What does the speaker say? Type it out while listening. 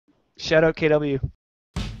Shout out KW.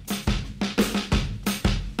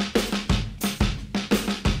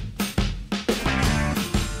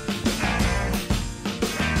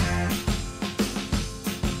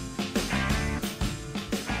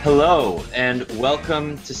 Hello, and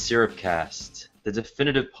welcome to SyrupCast, the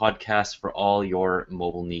definitive podcast for all your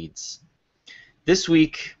mobile needs. This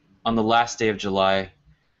week, on the last day of July,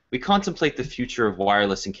 we contemplate the future of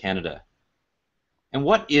wireless in Canada. And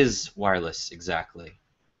what is wireless exactly?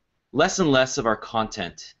 Less and less of our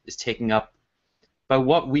content is taken up by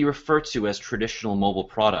what we refer to as traditional mobile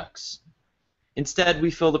products. Instead, we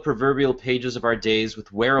fill the proverbial pages of our days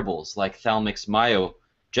with wearables like Thalmic's Myo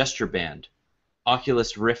gesture band,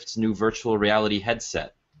 Oculus Rift's new virtual reality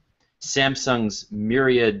headset, Samsung's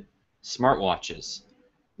myriad smartwatches,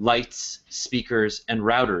 lights, speakers, and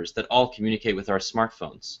routers that all communicate with our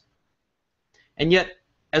smartphones. And yet,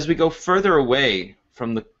 as we go further away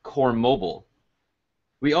from the core mobile,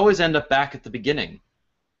 we always end up back at the beginning.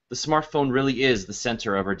 The smartphone really is the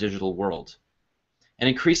center of our digital world, and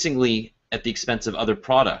increasingly at the expense of other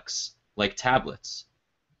products, like tablets.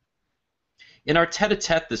 In our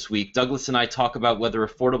tete-a-tete this week, Douglas and I talk about whether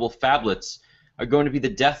affordable phablets are going to be the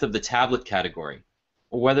death of the tablet category,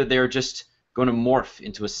 or whether they are just going to morph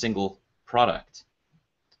into a single product.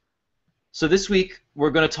 So this week,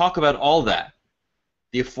 we're going to talk about all that,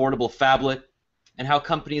 the affordable phablet, and how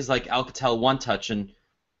companies like Alcatel OneTouch and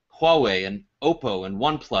Huawei and Oppo and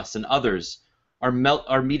OnePlus and others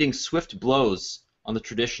are meeting swift blows on the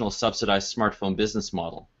traditional subsidized smartphone business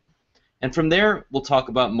model. And from there, we'll talk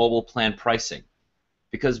about mobile plan pricing,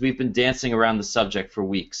 because we've been dancing around the subject for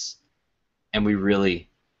weeks, and we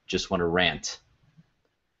really just want to rant.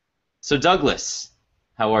 So Douglas,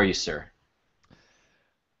 how are you, sir?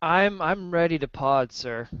 I'm ready to pod,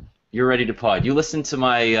 sir. You're ready to pod. You listened to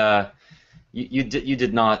my you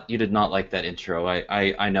did not like that intro.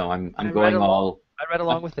 I know. I'm going all I read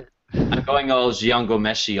along with it. I'm going all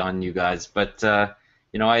Giangomeshi on you guys, but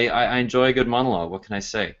I enjoy a good monologue. What can I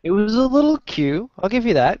say? It was a little Q. I'll give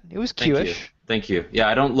you that. It was Thank Q-ish. you. Thank you. Yeah,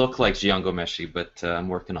 I don't look like Giangomeshi, but I'm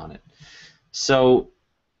working on it. So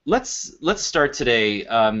let's start today.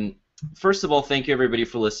 First of all, thank you everybody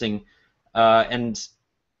for listening. And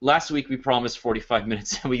last week we promised 45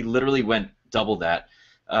 minutes, and we literally went double that.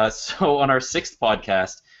 So on our 6th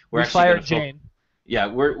podcast, We fired Jane. Yeah,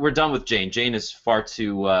 we're done with Jane. Jane is far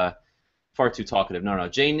too talkative. No,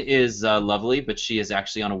 Jane is lovely, but she is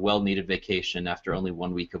actually on a well-needed vacation after only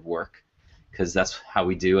 1 week of work, because that's how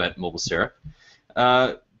we do at MobileSyrup.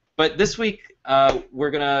 But this week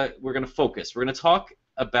we're gonna focus. We're gonna talk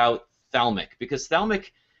about Thalmic, because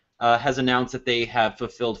Thalmic has announced that they have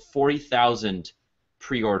fulfilled 40,000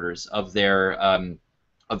 pre-orders of their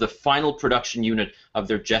of the final production unit of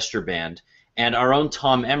their gesture band, and our own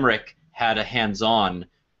Tom Emmerich had a hands-on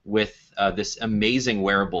with this amazing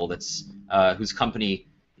wearable that's whose company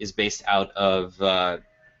is based out of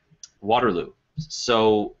Waterloo.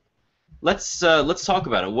 So let's talk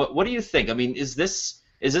about it. What do you think? I mean, is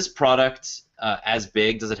this product as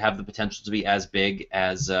big? Does it have the potential to be as big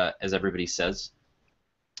as everybody says?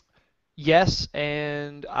 Yes,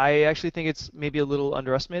 and I actually think it's maybe a little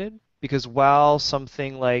underestimated, because while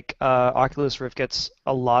something like Oculus Rift gets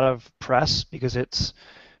a lot of press because it's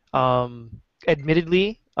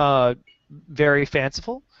admittedly very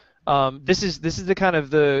fanciful, this is the kind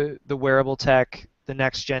of the wearable tech, the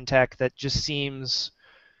next gen tech that just seems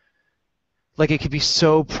like it could be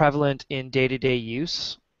so prevalent in day-to-day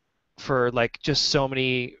use for like just so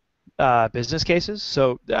many business cases.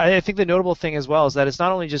 So I think the notable thing as well is that it's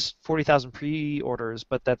not only just 40,000 pre-orders,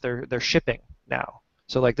 but that they're shipping now.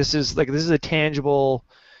 So like this is a tangible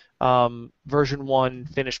version 1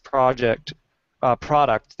 finished product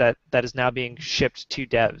that is now being shipped to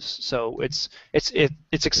devs. So it's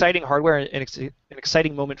exciting hardware, and it's an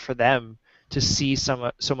exciting moment for them to see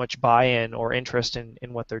so much buy-in or interest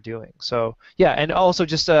in what they're doing. So yeah, and also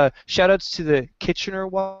just shout outs to the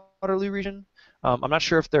Kitchener-Waterloo region. I'm not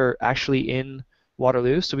sure if they're actually in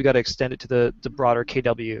Waterloo, so we got to extend it to the broader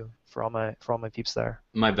KW for all my peeps there.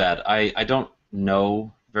 My bad. I don't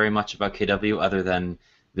know very much about KW other than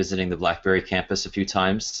visiting the BlackBerry campus a few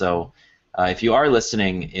times. So if you are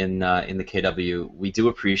listening in the KW, we do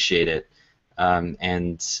appreciate it,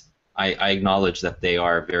 and I acknowledge that they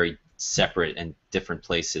are very separate and different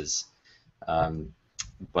places,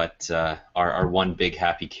 but are one big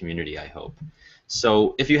happy community, I hope.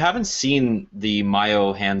 So if you haven't seen the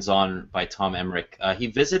Myo hands-on by Tom Emmerich, he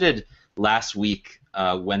visited last week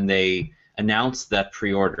when they announced that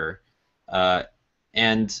pre-order,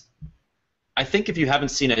 and I think if you haven't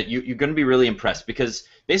seen it, you're going to be really impressed because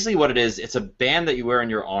basically what it is, it's a band that you wear on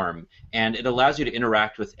your arm, and it allows you to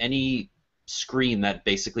interact with any screen that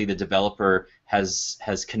basically the developer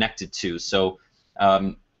has connected to. So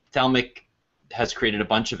um, Thalmic has created a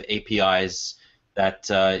bunch of APIs that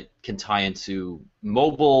can tie into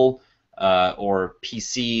mobile or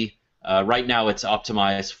PC. Right now, it's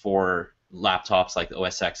optimized for laptops like the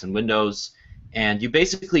OS X and Windows, and you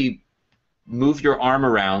basically move your arm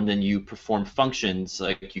around and you perform functions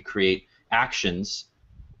like you create actions,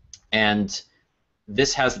 and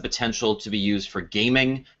this has the potential to be used for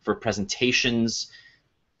gaming, for presentations,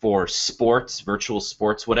 for sports, virtual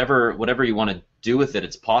sports, whatever you want to do with it,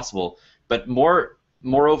 it's possible. But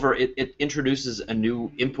moreover, it introduces a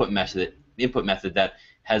new input method that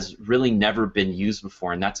has really never been used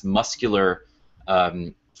before, and that's muscular,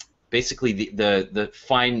 basically the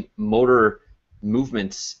fine motor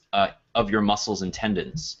movements of your muscles and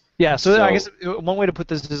tendons. Yeah, so I So guess one way to put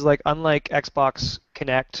this is like unlike Xbox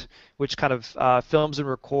Connect, which kind of films and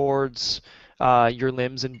records your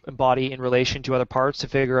limbs and body in relation to other parts to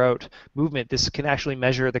figure out movement. This can actually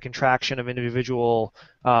measure the contraction of individual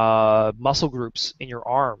muscle groups in your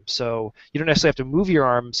arm. So you don't necessarily have to move your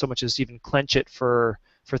arm so much as even clench it for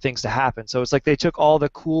things to happen. So it's like they took all the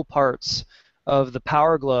cool parts of the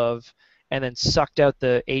Power Glove and then sucked out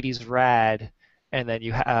the 80s rad, and then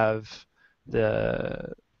you have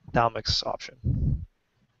the Thalmic's option.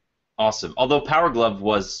 awesome. Although Power Glove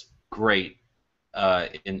was great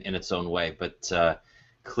in its own way, but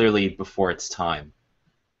clearly before its time.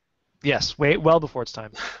 Yes, way well before its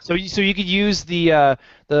time. So you could use the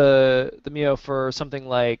Mio for something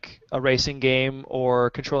like a racing game or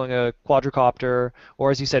controlling a quadricopter,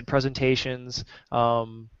 or as you said, presentations.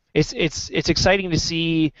 It's exciting to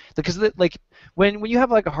see because like when you have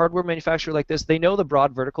like a hardware manufacturer like this, they know the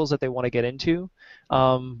broad verticals that they want to get into,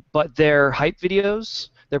 but their hype videos,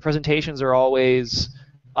 their presentations are always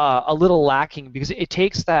a little lacking because it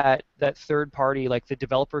takes that third party, like the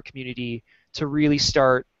developer community, to really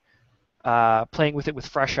start playing with it with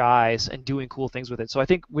fresh eyes and doing cool things with it. So I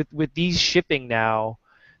think with these shipping now,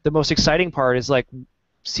 the most exciting part is like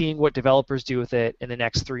seeing what developers do with it in the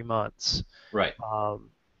next 3 months. Right.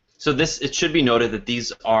 Um, So it should be noted that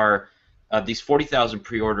these are these 40,000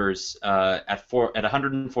 pre-orders at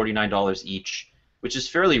 $149 each, which is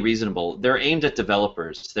fairly reasonable. They're aimed at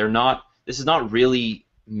developers. They're not. This is not really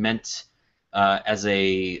meant as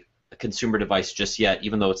a consumer device just yet,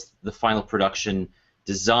 even though it's the final production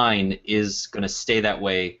design is going to stay that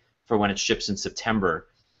way for when it ships in September.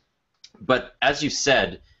 But as you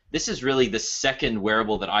said, this is really the second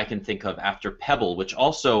wearable that I can think of after Pebble, which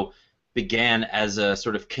also began as a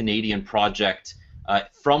sort of Canadian project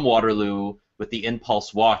from Waterloo with the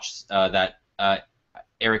Impulse watch that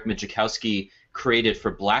Eric Mijikowski created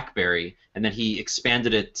for BlackBerry, and then he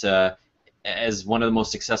expanded it as one of the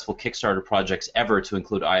most successful Kickstarter projects ever to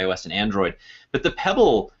include iOS and Android. But the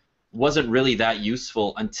Pebble wasn't really that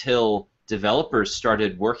useful until developers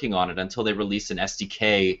started working on it, until they released an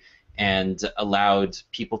SDK and allowed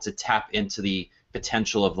people to tap into the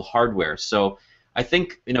potential of the hardware. So I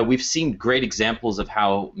think we've seen great examples of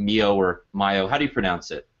how Mio or Mio, how do you pronounce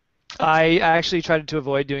it? I actually tried to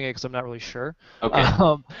avoid doing it because I'm not really sure. Okay.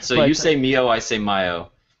 So But you say Mio, I say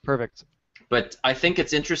Mio. perfect. But I think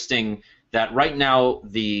it's interesting that right now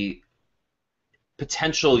the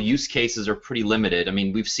potential use cases are pretty limited. I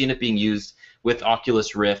mean, we've seen it being used with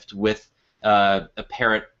Oculus Rift, with a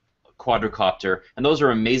Parrot quadricopter, and those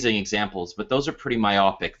are amazing examples, but those are pretty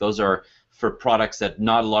myopic. Those are for products that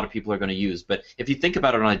not a lot of people are going to use. But if you think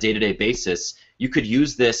about it on a day-to-day basis, you could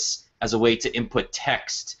use this as a way to input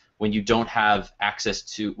text when you don't have access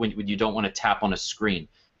to, when you don't want to tap on a screen,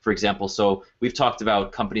 for example. So we've talked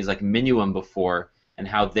about companies like Minuum before and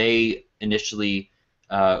how they initially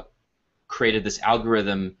created this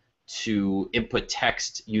algorithm to input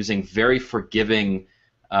text using very forgiving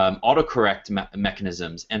autocorrect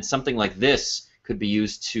mechanisms, and something like this could be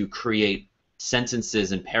used to create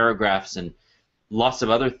sentences and paragraphs and lots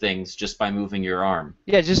of other things just by moving your arm.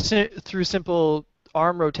 Yeah, just through simple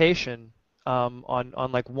arm rotation on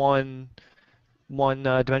like one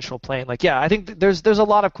dimensional plane. Like, yeah, I think there's a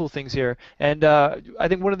lot of cool things here, and I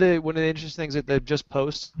think one of the interesting things that they've just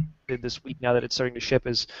posted this week, now that it's starting to ship,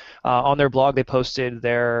 is on their blog they posted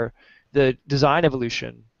the design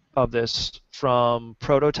evolution of this from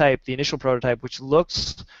prototype, the initial prototype, which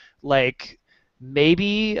looks like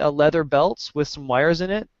maybe a leather belt with some wires in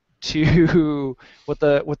it, to what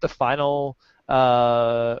the final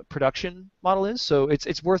production model is. So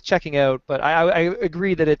it's worth checking out. But I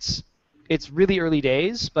agree that it's really early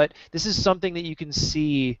days, but this is something that you can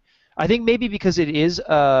see I think maybe because it is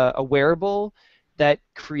a wearable that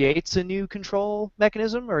creates a new control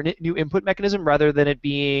mechanism or a new input mechanism rather than it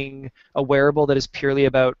being a wearable that is purely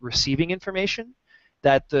about receiving information,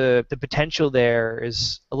 that the potential there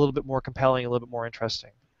is a little bit more compelling, a little bit more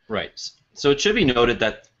interesting. Right. So it should be noted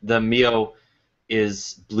that the Mio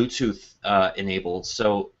is Bluetooth enabled,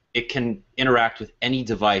 so it can interact with any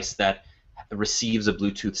device that receives a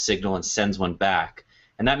Bluetooth signal and sends one back.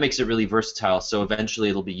 And that makes it really versatile, so eventually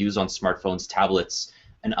it'll be used on smartphones, tablets,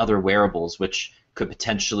 and other wearables, which could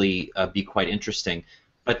potentially be quite interesting.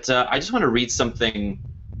 But I just want to read something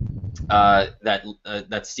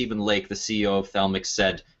that Stephen Lake, the CEO of Thalmic,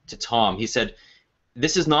 said to Tom. He said,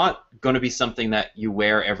 "This is not going to be something that you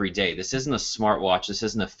wear every day. This isn't a smartwatch. This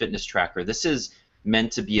isn't a fitness tracker. This is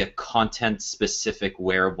meant to be a content-specific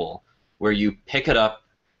wearable where you pick it up,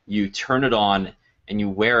 you turn it on, and you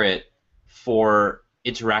wear it for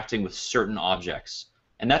interacting with certain objects."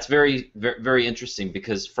 And that's very, very, very interesting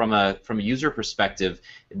because from a user perspective,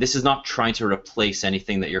 this is not trying to replace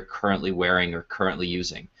anything that you're currently wearing or currently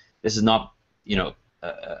using. This is not,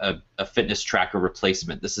 a fitness tracker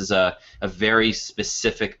replacement. This is a very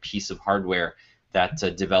specific piece of hardware that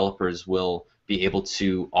developers will be able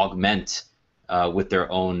to augment with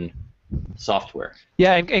their own software.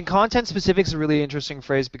 Yeah, and content specific is a really interesting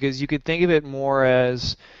phrase because you could think of it more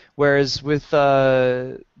as, whereas with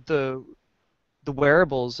the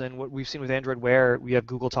wearables and what we've seen with Android Wear, we have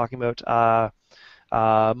Google talking about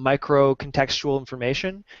micro contextual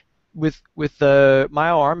information. With the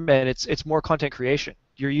Myo armband, it's more content creation.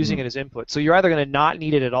 You're using it as input, so you're either going to not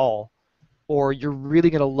need it at all, or you're really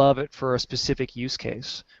going to love it for a specific use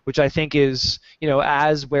case, which I think is,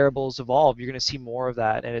 as wearables evolve, you're going to see more of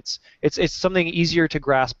that, and it's something easier to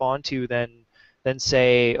grasp onto than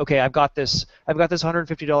say, okay, I've got this $150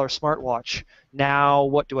 smartwatch. Now,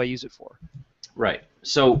 what do I use it for? Right.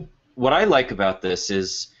 So what I like about this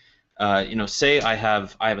is, say I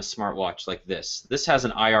have a smartwatch like this. This has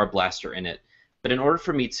an IR blaster in it, but in order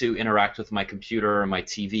for me to interact with my computer or my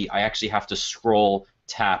TV, I actually have to scroll,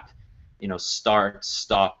 tap, start,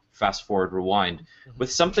 stop, fast forward, rewind. Mm-hmm.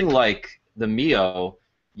 With something like the Mio,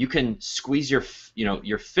 you can squeeze your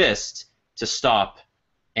fist to stop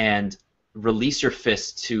and release your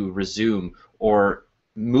fist to resume, or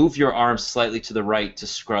move your arm slightly to the right to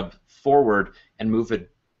scrub forward and move it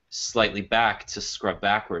slightly back to scrub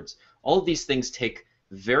backwards. All of these things take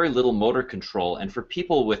very little motor control, and for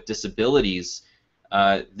people with disabilities,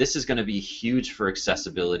 this is going to be huge for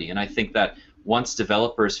accessibility. And I think that once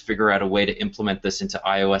developers figure out a way to implement this into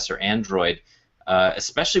iOS or Android,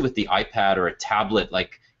 especially with the iPad or a tablet,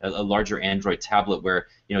 like a larger Android tablet where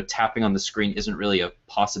tapping on the screen isn't really a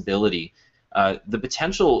possibility, the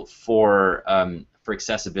potential for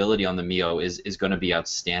accessibility on the Mio is going to be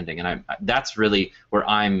outstanding, and that's really where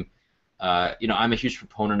I'm a huge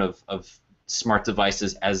proponent of smart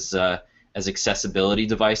devices as accessibility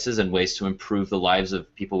devices and ways to improve the lives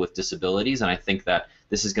of people with disabilities, and I think that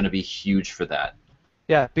this is going to be huge for that.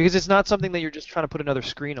 Yeah, because it's not something that you're just trying to put another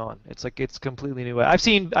screen on. It's like it's completely new. I've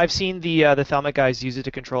seen the Thalmic guys use it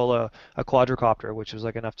to control a quadricopter, which was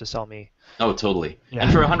like enough to sell me. Oh, totally. Yeah.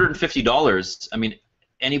 And for $150, I mean,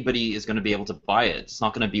 anybody is going to be able to buy it. It's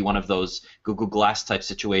not going to be one of those Google Glass type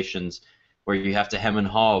situations where you have to hem and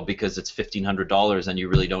haw because it's $1,500 and you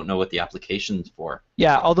really don't know what the application's for.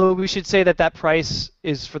 Yeah, although we should say that price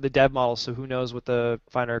is for the dev model, so who knows what the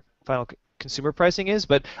final consumer pricing is.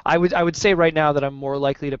 But I would say right now that I'm more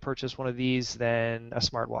likely to purchase one of these than a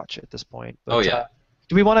smartwatch at this point. But, oh yeah.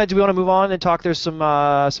 Do we want to move on and talk? There's some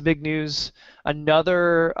big news.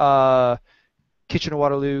 Another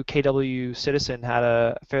Kitchener-Waterloo KW Citizen had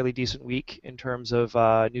a fairly decent week in terms of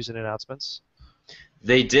news and announcements.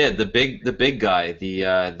 They did. The big guy,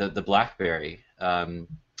 the BlackBerry. The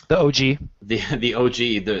OG. The OG,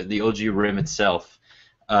 the OG RIM itself.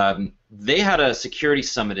 They had a security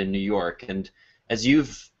summit in New York, and as you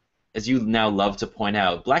now love to point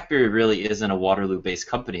out, BlackBerry really isn't a Waterloo-based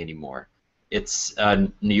company anymore. It's a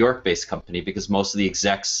New York-based company because most of the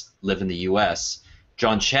execs live in the U.S.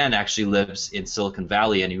 John Chen actually lives in Silicon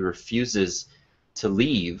Valley, and he refuses to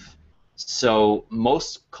leave. So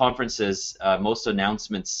most conferences, most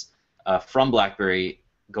announcements from BlackBerry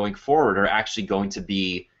going forward are actually going to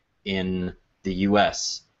be in the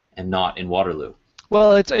U.S. and not in Waterloo.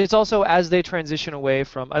 Well, it's also as they transition away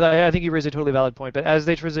from. I think you raised a totally valid point, but as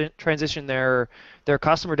they transition their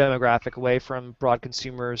customer demographic away from broad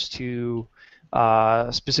consumers to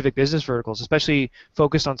specific business verticals, especially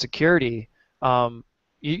focused on security,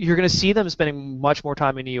 you're going to see them spending much more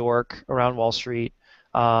time in New York, around Wall Street,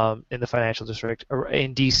 in the financial district, or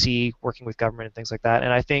in DC, working with government and things like that.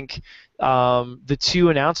 And I think the two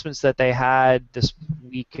announcements that they had this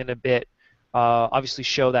week and a bit obviously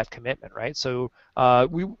show that commitment, right? So,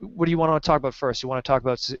 what do you want to talk about first? You want to talk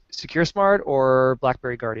about SecureSmart or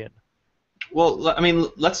BlackBerry Guardian? Well, I mean,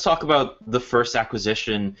 let's talk about the first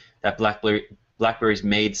acquisition that BlackBerry's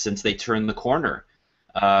made since they turned the corner.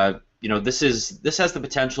 This has the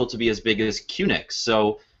potential to be as big as QNX.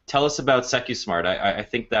 So tell us about SecuSmart. I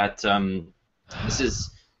think that this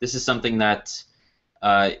is something that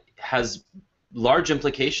has large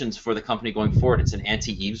implications for the company going forward. It's an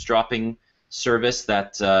anti-eavesdropping service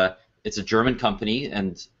that it's a German company,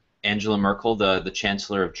 and Angela Merkel, the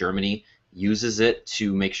Chancellor of Germany, uses it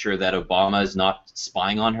to make sure that Obama is not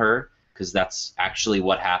spying on her, because that's actually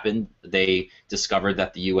what happened. They discovered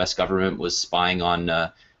that the U.S. government was spying on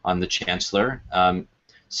the Chancellor.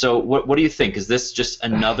 So what do you think? Is this just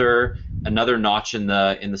another notch in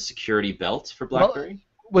the security belt for BlackBerry?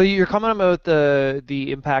 Well, your comment about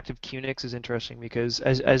the impact of QNX is interesting because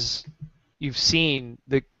as you've seen,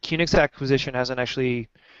 the QNX acquisition hasn't actually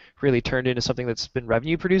really turned into something that's been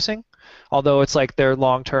revenue producing, although it's like their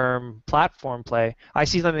long-term platform play. I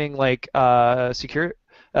see something like SecuSmart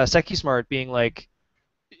being like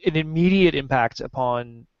an immediate impact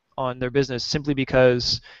on their business simply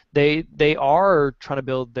because they are trying to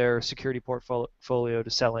build their security portfolio to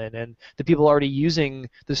sell in, and the people already using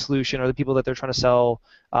the solution are the people that they're trying to sell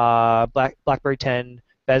BlackBerry 10,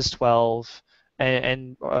 Bez 12,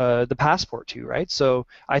 and the Passport to, right? So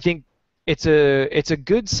I think it's a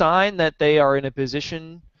good sign that they are in a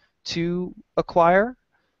position to acquire,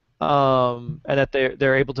 and that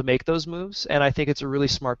they're able to make those moves. And I think it's a really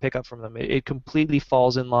smart pickup from them. It completely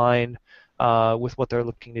falls in line with what they're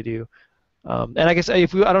looking to do. And I guess I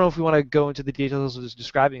don't know if we want to go into the details of just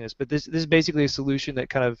describing this, but this is basically a solution that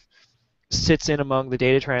kind of sits in among the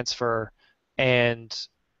data transfer and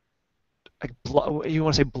like you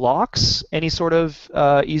want to say blocks any sort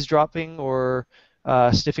of eavesdropping or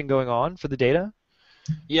sniffing going on for the data.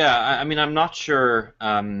 Yeah, I mean, I'm not sure.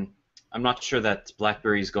 I'm not sure that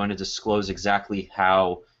BlackBerry is going to disclose exactly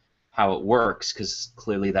how it works, because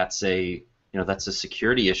clearly that's a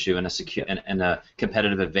security issue and and a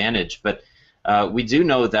competitive advantage. But we do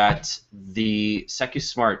know that the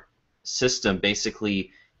SecuSmart system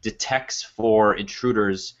basically detects for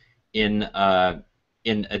intruders in a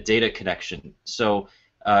data connection. So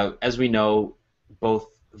as we know, both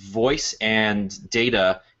voice and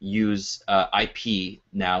data use IP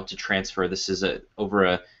now to transfer. This is over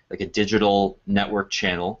a digital network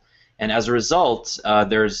channel, and as a result,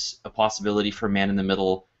 there's a possibility for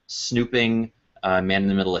man-in-the-middle snooping,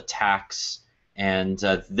 man-in-the-middle attacks, and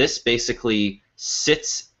this basically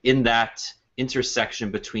sits in that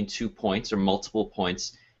intersection between 2 points or multiple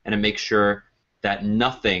points, and it makes sure that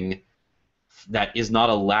nothing that is not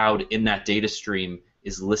allowed in that data stream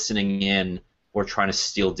is listening in or trying to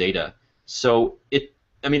steal data. So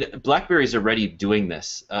I mean, BlackBerry is already doing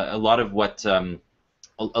this. A lot of the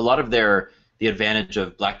advantage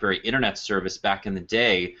of BlackBerry Internet Service back in the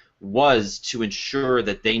day was to ensure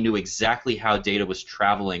that they knew exactly how data was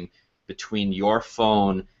traveling between your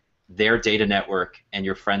phone, their data network, and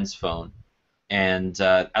your friend's phone. And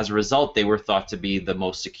as a result, they were thought to be the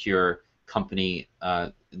most secure company,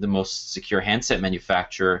 the most secure handset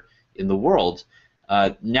manufacturer in the world.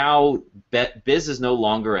 Now, Biz is no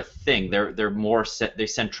longer a thing. They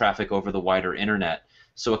send traffic over the wider internet.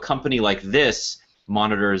 So a company like this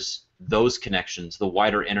monitors those connections, the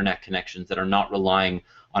wider internet connections that are not relying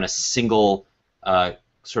on a single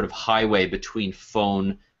sort of highway between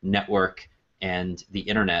phone, network, and the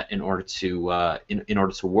internet in order to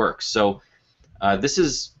work. So this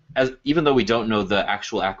is, even though we don't know the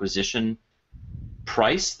actual acquisition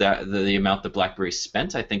price, that the amount that BlackBerry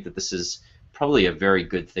spent, I think that this is probably a very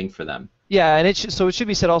good thing for them. Yeah, and so it should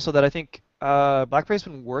be said also that I think BlackBerry's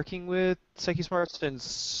been working with SecuSmart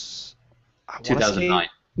since 2009.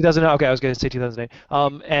 2009. Okay, I was going to say 2008.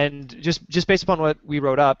 And just based upon what we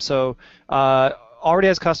wrote up, so already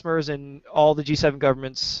has customers in all the G7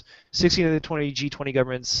 governments, 16 of the 20 G20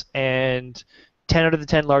 governments, and 10 out of the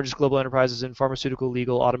 10 largest global enterprises in pharmaceutical,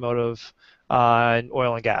 legal, automotive, and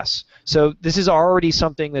oil and gas. So this is already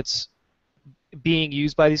something that's being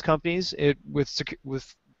used by these companies with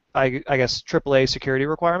I guess AAA security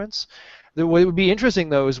requirements. What would be interesting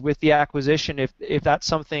though is with the acquisition, if that's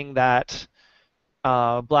something that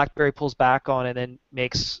BlackBerry pulls back on and then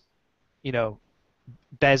makes,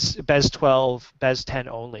 Bez 12, Bez 10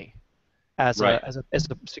 only as Right. a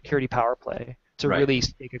security power play to Right. really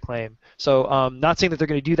stake a claim. So not saying that they're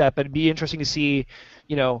going to do that, but it'd be interesting to see,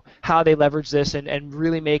 how they leverage this and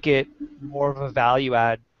really make it more of a value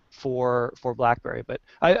add for BlackBerry. But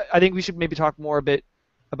I think we should maybe talk more a bit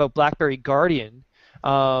about BlackBerry Guardian,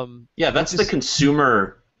 Yeah, which that's the is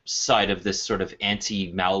consumer side of this sort of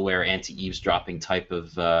anti-malware, anti-eavesdropping type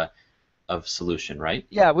of solution, right?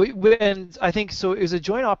 yeah, and I think so. It was a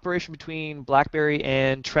joint operation between BlackBerry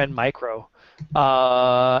and Trend Micro,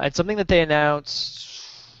 and something that they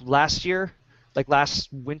announced last year, like last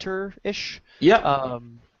winter-ish. Yeah.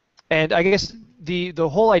 Um, and I guess the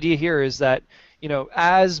whole idea here is that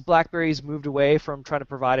as BlackBerry's moved away from trying to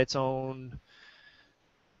provide its own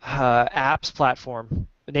apps platform,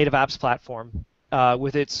 a native apps platform,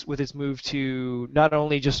 with its move to not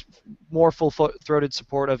only just more full-throated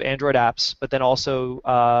support of Android apps, but then also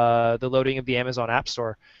the loading of the Amazon App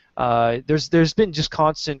Store. There's been just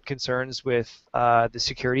constant concerns with the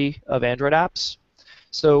security of Android apps.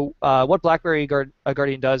 So what BlackBerry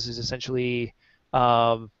Guardian does is essentially,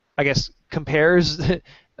 I guess, compares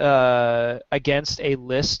against a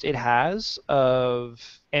list it has of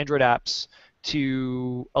Android apps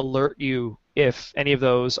to alert you if any of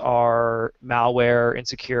those are malware,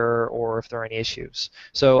 insecure, or if there are any issues.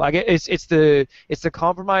 So I get it's the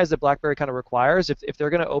compromise that BlackBerry kind of requires if they're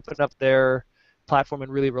going to open up their platform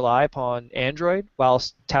and really rely upon Android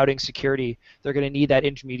whilst touting security. They're going to need that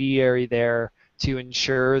intermediary there to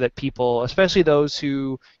ensure that people, especially those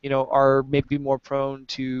who are maybe more prone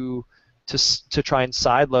to try and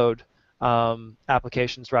sideload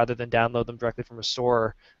applications rather than download them directly from a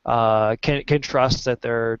store, can trust that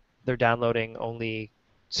they're downloading only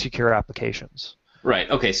secure applications. Right.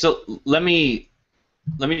 Okay. So let me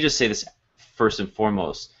just say this first and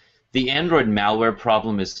foremost. The Android malware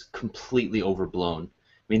problem is completely overblown.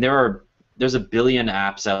 I mean, there's a billion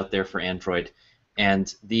apps out there for Android,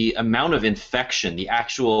 and the amount of infection, the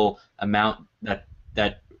actual amount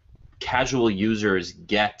that casual users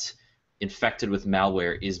get infected with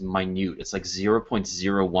malware is minute. It's like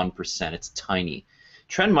 0.01%. It's tiny.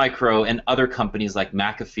 Trend Micro and other companies like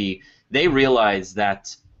McAfee, they realize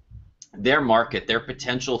that their market, their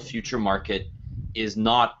potential future market, is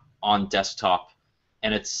not on desktop,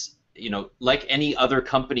 and it's like any other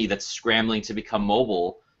company that's scrambling to become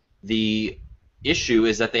mobile. The issue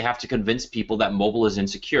is that they have to convince people that mobile is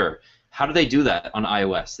insecure. How do they do that on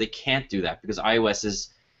iOS? They can't do that because iOS is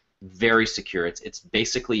very secure. It's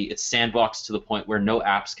basically it's sandboxed to the point where no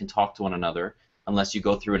apps can talk to one another unless you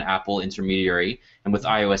go through an Apple intermediary. And with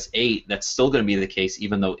iOS 8, that's still going to be the case,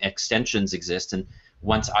 even though extensions exist. And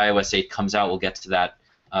once iOS 8 comes out, we'll get to that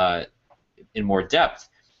in more depth.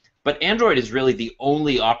 But Android is really the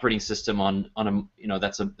only operating system on a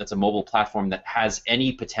that's a mobile platform that has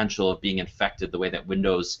any potential of being infected the way that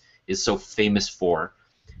Windows is so famous for.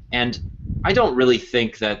 And I don't really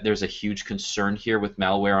think that there's a huge concern here with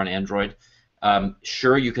malware on Android.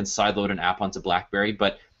 Sure, you can sideload an app onto BlackBerry,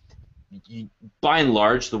 but by and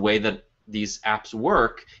large, the way that these apps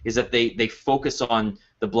work is that they focus on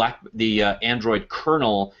the Android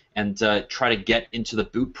kernel and try to get into the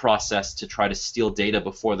boot process to try to steal data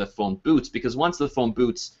before the phone boots. Because once the phone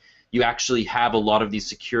boots, you actually have a lot of these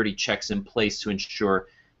security checks in place to ensure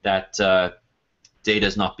that data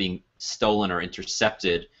is not being stolen or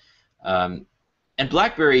intercepted. And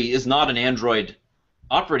BlackBerry is not an Android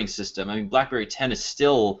operating system. I mean, BlackBerry 10 is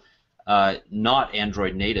still not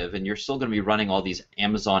Android native, and you're still going to be running all these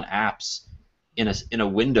Amazon apps in a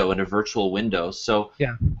window, in a virtual window. So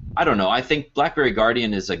Yeah. I don't know. I think BlackBerry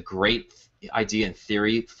Guardian is a great idea in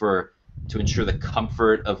theory to ensure the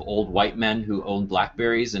comfort of old white men who own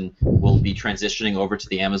Blackberries and will be transitioning over to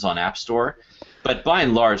the Amazon App Store. But by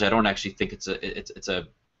and large, I don't actually think it's a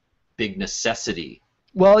big necessity.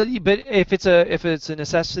 Well, but if it's a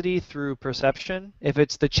necessity through perception, if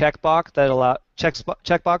it's the checkbox that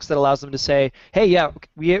allows them to say, hey, yeah,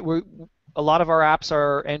 we're a lot of our apps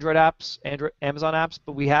are Android apps, Amazon apps,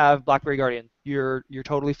 but we have BlackBerry Guardian. You're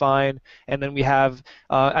totally fine. And then we have,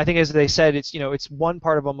 I think as they said, it's one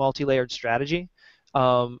part of a multi-layered strategy,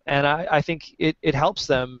 and I think it helps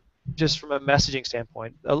them just from a messaging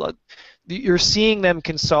standpoint. You're seeing them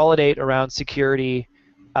consolidate around security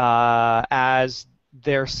as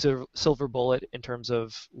their silver bullet in terms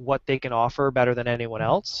of what they can offer better than anyone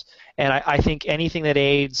else. And I think anything that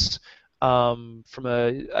aids from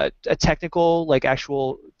a technical, like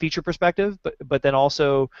actual feature perspective, but then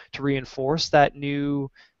also to reinforce that new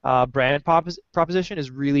brand proposition is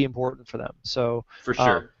really important for them. So For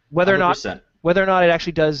sure. whether or not 100%. it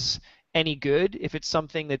actually does any good, if it's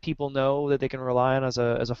something that people know that they can rely on as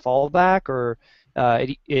a fallback, or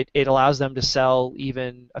It allows them to sell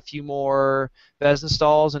even a few more BES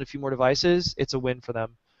installs and a few more devices. It's a win for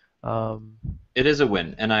them. Um, It is a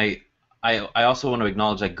win, and I also want to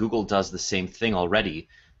acknowledge that Google does the same thing already.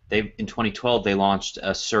 They in 2012 they launched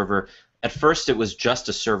a server. At first, it was just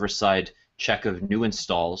a server-side check of new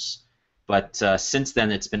installs, but since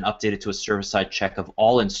then it's been updated to a server-side check of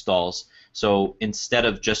all installs. So instead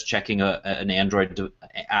of just checking an Android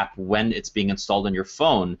app when it's being installed on your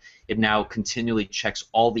phone, it now continually checks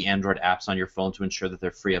all the Android apps on your phone to ensure that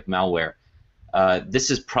they're free of malware.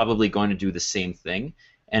 This is probably going to do the same thing.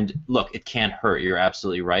 And look, it can't hurt. You're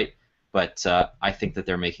absolutely right. But I think that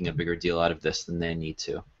they're making a bigger deal out of this than they need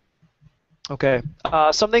to. okay.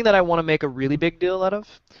 Something that I want to make a really big deal out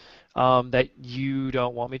of, that you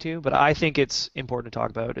don't want me to, but I think it's important to talk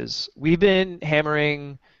about is we've been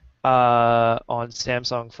hammering on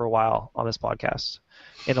Samsung for a while on this podcast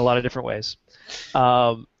in a lot of different ways.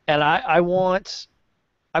 And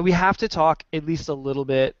we have to talk at least a little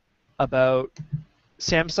bit about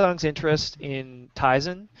Samsung's interest in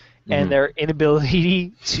Tizen and Mm-hmm. their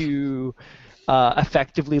inability to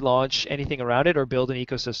effectively launch anything around it or build an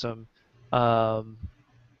ecosystem, um,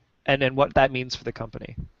 and then what that means for the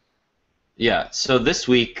company. Yeah, so this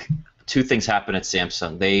week, two things happened at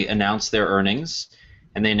Samsung. They announced their earnings,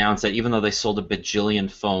 and they announced that even though they sold a bajillion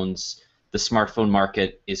phones, the smartphone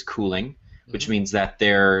market is cooling, which Mhm. means that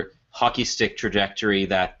their hockey stick trajectory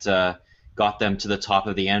that got them to the top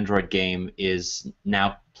of the Android game is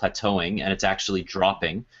now plateauing, and it's actually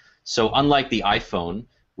dropping. So unlike the iPhone,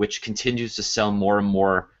 which continues to sell more and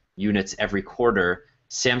more units every quarter,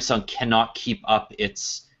 Samsung cannot keep up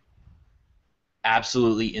its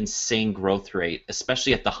absolutely insane growth rate,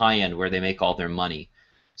 especially at the high end where they make all their money.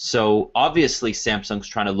 So obviously Samsung's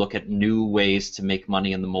trying to look at new ways to make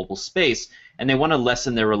money in the mobile space, and they want to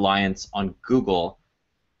lessen their reliance on Google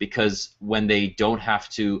because when they don't have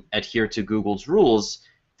to adhere to Google's rules,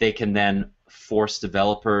 they can then force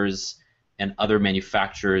developers and other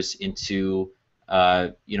manufacturers into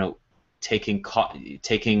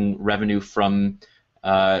taking revenue from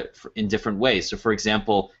in different ways. So, for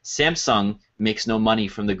example, Samsung makes no money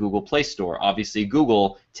from the Google Play Store. Obviously,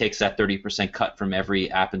 Google takes that 30% cut from every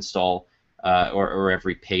app install or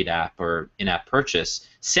every paid app or in-app purchase.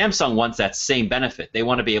 Samsung wants that same benefit. They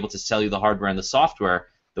want to be able to sell you the hardware and the software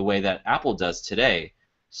the way that Apple does today.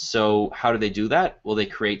 So, how do they do that? Well, they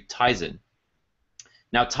create Tizen.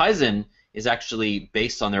 Now, Tizen is actually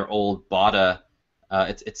based on their old Bada.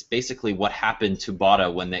 It's basically what happened to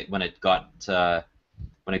Bada when it got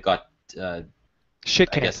Shit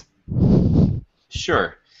I canned. guess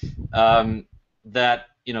sure that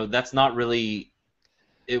that's not really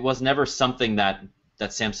it was never something that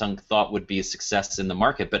Samsung thought would be a success in the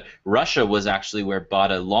market, but Russia was actually where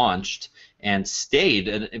Bada launched and stayed,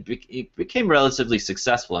 and it became relatively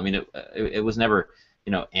successful. I mean, it was never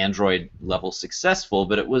Android level successful,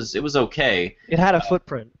 but it was okay. It had a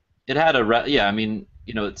footprint. It had yeah, I mean,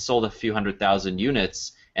 it sold a few 100,000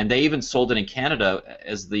 units, and they even sold it in Canada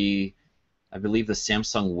as I believe the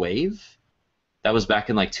Samsung Wave. That was back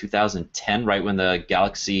in like 2010, right when the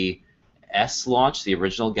Galaxy S launched, the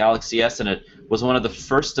original Galaxy S, and it was one of the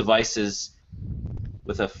first devices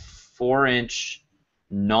with a 4-inch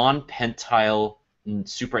non-pentile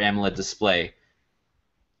Super AMOLED display,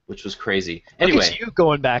 which was crazy. Look at Anyway, you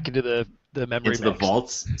going back into the memory into the banks.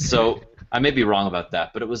 vaults. So I may be wrong about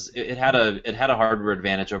that, but it had a hardware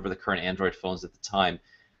advantage over the current Android phones at the time.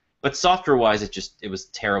 But software-wise, it was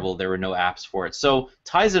terrible. There were no apps for it. So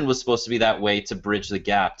Tizen was supposed to be that way to bridge the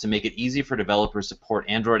gap, to make it easy for developers to port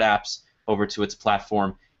Android apps over to its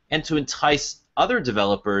platform, and to entice other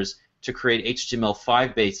developers to create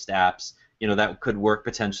HTML5 based apps, that could work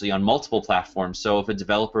potentially on multiple platforms. So if a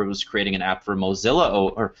developer was creating an app for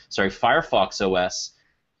Firefox OS,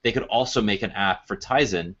 they could also make an app for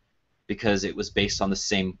Tizen because it was based on the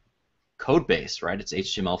same code base, right? It's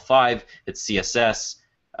HTML5, it's CSS.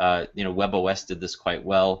 WebOS did this quite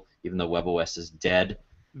well, even though WebOS is dead.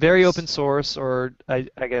 Very open source, or I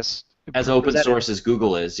guess As open presented. source as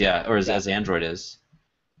Google is, yeah, or Yeah. as Android is.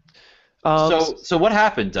 S- So what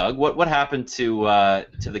happened, Doug? What happened to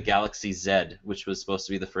the Galaxy Z, which was supposed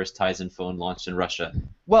to be the first Tizen phone launched in Russia?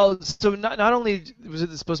 well, so not only was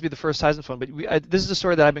it supposed to be the first Tizen phone, but this is a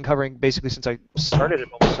story that I've been covering basically since I started at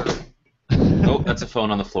Oh, MobileSyrup. that's a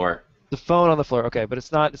phone on the floor. The phone on the floor. Okay, but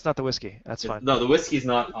it's not the whiskey. That's fine. No, the whiskey's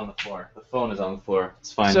not on the floor. The phone is on the floor.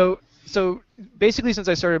 It's fine. So basically, since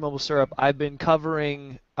I started MobileSyrup, I've been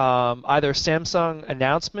covering either Samsung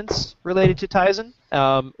announcements related to Tizen,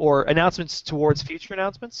 or announcements towards future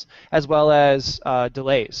announcements, as well as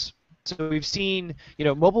delays. So we've seen,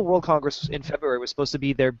 Mobile World Congress in February was supposed to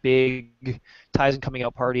be their big Tizen coming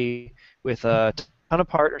out party with a ton of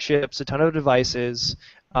partnerships, a ton of devices,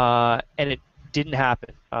 and it didn't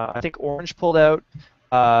happen. I think Orange pulled out.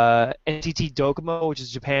 NTT Docomo, which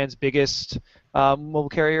is Japan's biggest mobile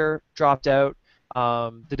carrier, dropped out.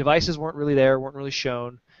 The devices weren't really there, weren't really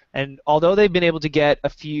shown. And although they've been able to get a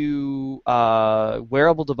few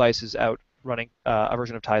wearable devices out running a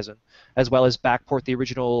version of Tizen, as well as backport the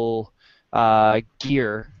original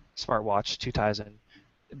Gear smartwatch to Tizen,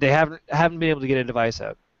 they haven't been able to get a device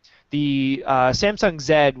out. The Samsung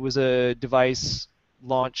Z was a device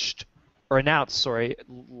launched or announced, sorry,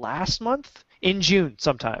 last month in June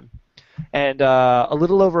sometime, and a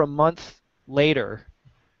little over a month later,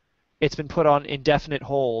 it's been put on indefinite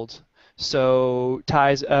hold. So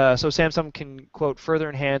Samsung can quote further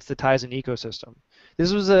enhance the Tizen ecosystem.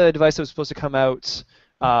 This was a device that was supposed to come out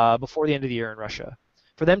before the end of the year in Russia.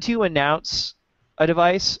 For them to announce a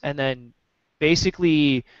device and then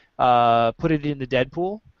basically put it in the dead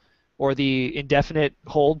pool or the indefinite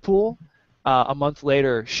hold pool a month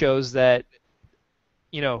later shows that,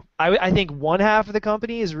 I think one half of the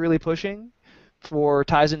company is really pushing for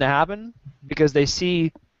Tizen to happen because they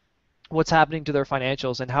see what's happening to their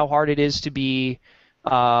financials and how hard it is to be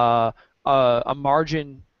a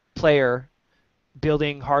margin player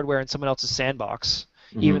building hardware in someone else's sandbox,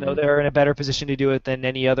 even though they're in a better position to do it than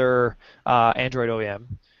any other Android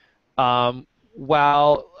OEM.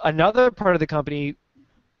 While another part of the company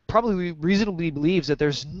probably reasonably believes that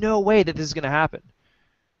there's no way that this is going to happen,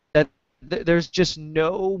 that there's just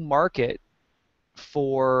no market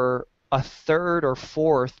for a third or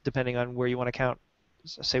fourth, depending on where you want to count,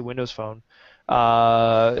 say Windows Phone,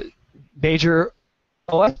 major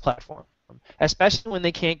OS platform, especially when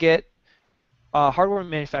they can't get hardware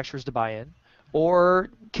manufacturers to buy in or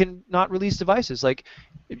can not release devices. Like,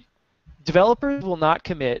 developers will not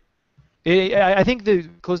commit. I think the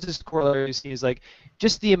closest corollary you see is like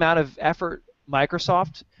just the amount of effort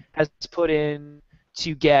Microsoft has put in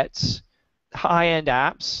to get high-end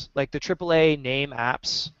apps, like the AAA name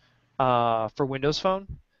apps for Windows Phone,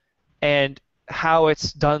 and how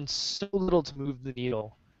it's done so little to move the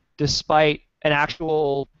needle, despite an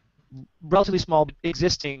actual relatively small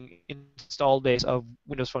existing installed base of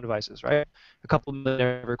Windows Phone devices, right? A couple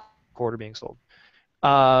million every quarter being sold.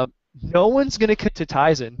 No one's going to commit to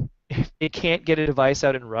Tizen if it can't get a device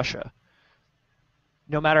out in Russia,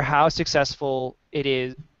 no matter how successful it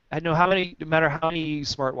is, no matter how many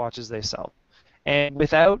smartwatches they sell. And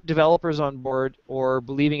without developers on board or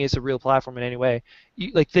believing it's a real platform in any way,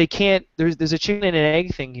 they can't. There's a chicken and an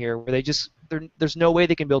egg thing here where there's no way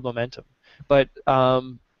they can build momentum. But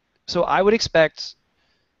so I would expect,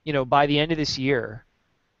 by the end of this year,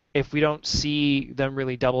 if we don't see them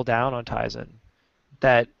really double down on Tizen,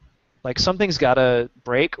 that something's got to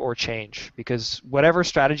break or change, because whatever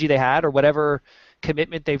strategy they had or whatever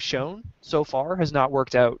commitment they've shown so far has not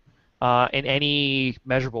worked out in any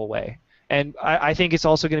measurable way. And I think it's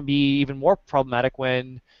also going to be even more problematic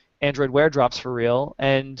when Android Wear drops for real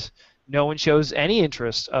and no one shows any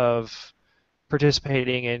interest of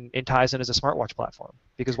participating in Tizen as a smartwatch platform.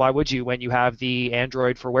 Because why would you when you have the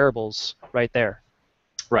Android for wearables right there?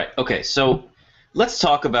 Right. Okay. So let's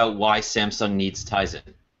talk about why Samsung needs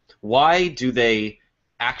Tizen. Why do they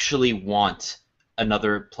actually want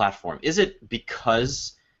another platform? Is it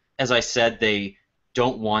because, as I said, they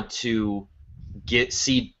don't want to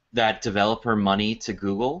see that developer money to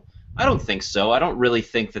Google? I don't think so. I don't really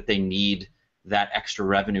think that they need that extra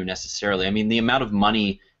revenue necessarily. I mean, the amount of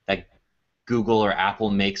money that Google or Apple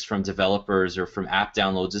makes from developers or from app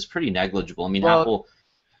downloads is pretty negligible. I mean, Apple...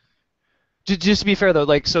 Just to be fair,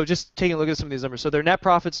 though, so just taking a look at some of these numbers. So their net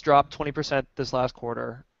profits dropped 20% this last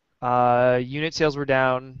quarter. Unit sales were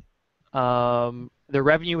down. Their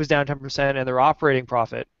revenue was down 10%, and their operating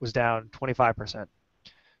profit was down 25%.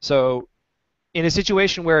 So in a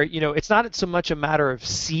situation where, it's not so much a matter of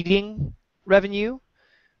seeding revenue,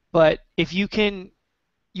 but if you can,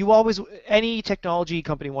 any technology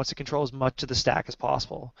company wants to control as much of the stack as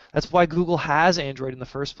possible. That's why Google has Android in the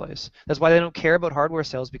first place. That's why they don't care about hardware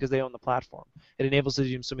sales, because they own the platform. It enables them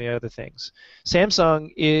to do so many other things.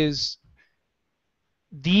 Samsung is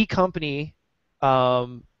the company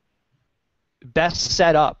best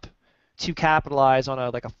set up to capitalize on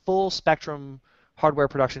a full spectrum hardware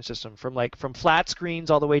production system, from flat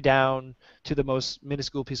screens all the way down to the most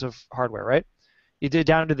minuscule piece of hardware, right? You did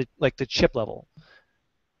down to the chip level.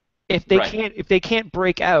 If they can't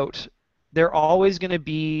break out, they're always going to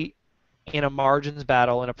be in a margins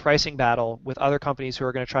battle and a pricing battle with other companies who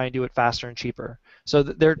are going to try and do it faster and cheaper. So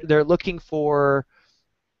they're looking for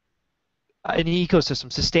An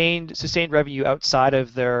ecosystem, sustained revenue outside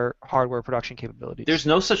of their hardware production capabilities. There's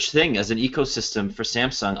no such thing as an ecosystem for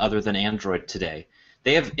Samsung other than Android today.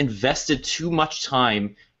 They have invested too much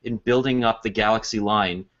time in building up the Galaxy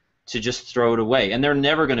line to just throw it away, and they're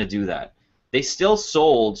never going to do that. They still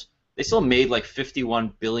made like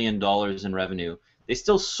 $51 billion in revenue. They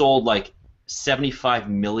still sold like 75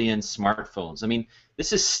 million smartphones. I mean,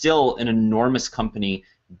 this is still an enormous company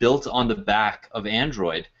built on the back of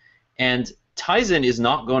Android. And Tizen is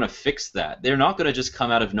not going to fix that. They're not going to just come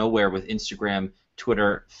out of nowhere with Instagram,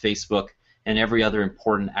 Twitter, Facebook, and every other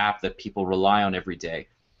important app that people rely on every day.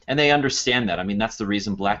 And they understand that. I mean, that's the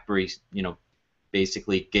reason BlackBerry,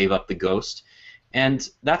 basically gave up the ghost. And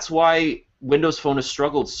that's why Windows Phone has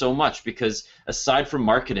struggled so much, because aside from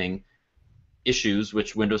marketing issues,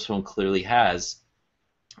 which Windows Phone clearly has,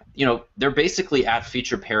 they're basically at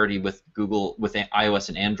feature parity with Google, with iOS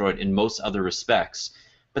and Android in most other respects,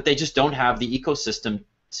 but they just don't have the ecosystem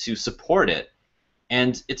to support it.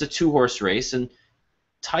 And it's a two-horse race. And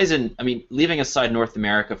Tizen, I mean, leaving aside North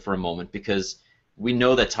America for a moment, because we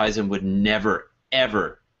know that Tizen would never,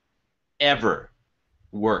 ever, ever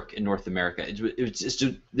work in North America.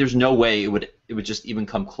 There's no way it would just even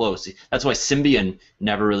come close. That's why Symbian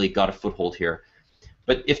never really got a foothold here.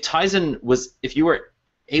 But if you were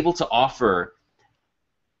able to offer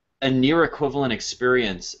a near equivalent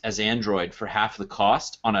experience as Android for half the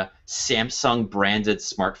cost on a Samsung branded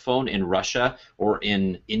smartphone in Russia or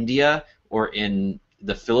in India or in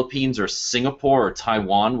the Philippines or Singapore or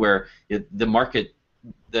Taiwan, where the market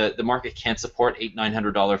can't support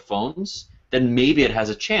 $800-900 phones, then maybe it has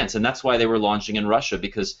a chance. And that's why they were launching in Russia,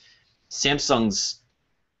 because Samsung's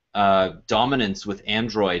dominance with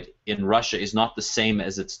Android in Russia is not the same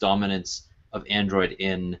as its dominance of Android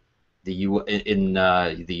in the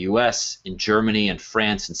U.S., in Germany, and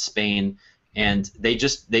France, and Spain, and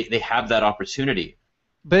they have that opportunity.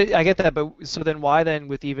 But I get that. But so then, why then,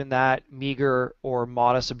 with even that meager or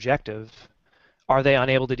modest objective, are they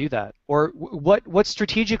unable to do that? Or what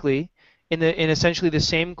strategically, in essentially the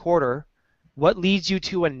same quarter, what leads you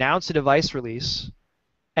to announce a device release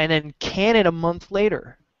and then can it a month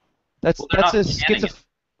later? That's a schizophrenic.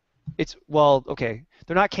 Okay.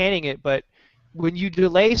 They're not canning it, but when you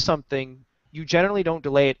delay something, you generally don't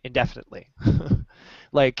delay it indefinitely.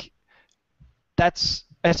 Like, that's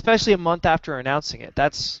especially a month after announcing it.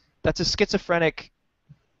 That's a schizophrenic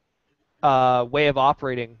way of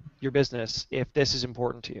operating your business if this is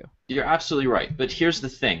important to you. You're absolutely right. But here's the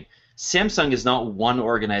thing. Samsung is not one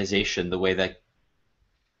organization the way that,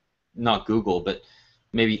 not Google, but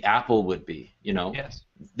maybe Apple would be. Yes.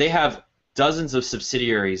 They have dozens of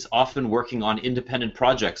subsidiaries, often working on independent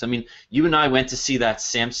projects. I mean, you and I went to see that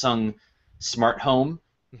Samsung smart home.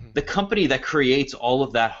 Mm-hmm. The company that creates all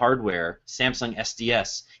of that hardware, Samsung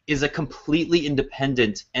SDS, is a completely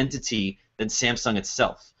independent entity than Samsung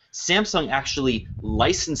itself. Samsung actually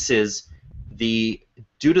licenses due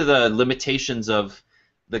to the limitations of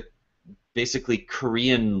the basically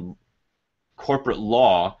Korean corporate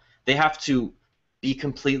law, they have to be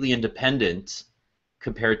completely independent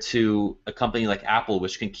compared to a company like Apple,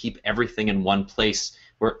 which can keep everything in one place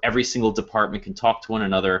where every single department can talk to one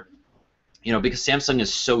another. Because Samsung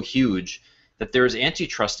is so huge that there's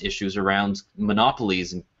antitrust issues around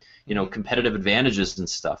monopolies and competitive advantages and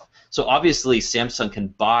stuff. So obviously Samsung can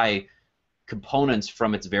buy components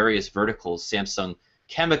from its various verticals, Samsung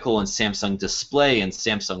Chemical and Samsung Display and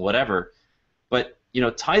Samsung whatever. But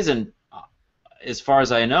Tizen, as far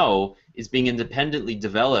as I know, is being independently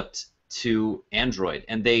developed to Android,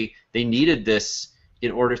 and they needed this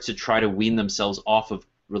in order to try to wean themselves off of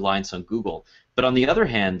reliance on Google. But on the other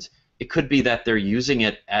hand, it could be that they're using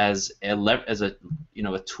it as a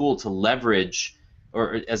tool to leverage,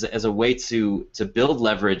 or as a way to build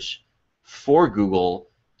leverage for Google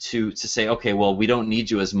to say, okay, well, we don't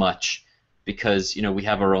need you as much because we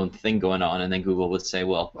have our own thing going on, and then Google would say,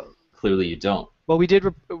 well, clearly you don't. Well, we did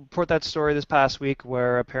report that story this past week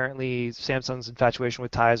where apparently Samsung's infatuation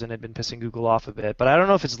with Tizen had been pissing Google off a bit. But I don't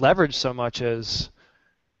know if it's leverage so much as,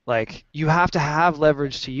 like, you have to have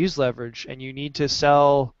leverage to use leverage, and you need to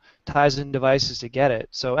sell Tizen devices to get it.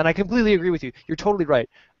 So, and I completely agree with you. You're totally right.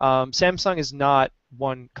 Samsung is not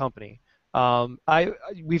one company.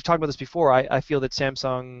 We've talked about this before. I feel that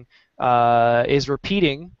Samsung is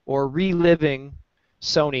repeating or reliving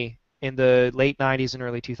Sony in the late 90s and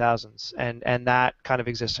early 2000s, and that kind of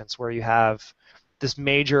existence where you have this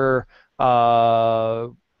major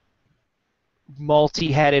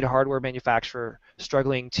multi-headed hardware manufacturer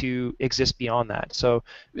struggling to exist beyond that. So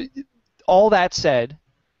all that said,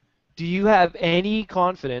 do you have any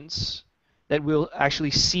confidence that we'll actually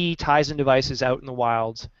see Tizen devices out in the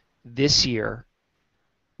wild this year,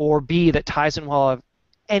 or B, that Tizen will have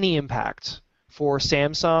any impact for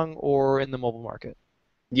Samsung or in the mobile market?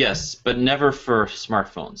 Yes, but never for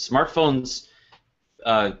smartphones. Smartphones,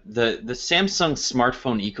 the Samsung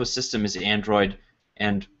smartphone ecosystem is Android,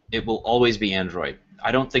 and it will always be Android.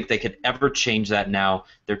 I don't think they could ever change that now.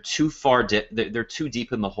 They're too far they're too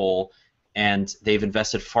deep in the hole, and they've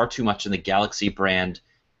invested far too much in the Galaxy brand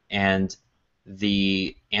and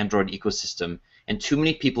the Android ecosystem. And too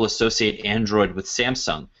many people associate Android with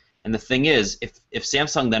Samsung. And the thing is, if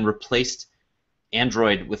Samsung then replaced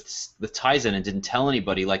Android with Tizen and didn't tell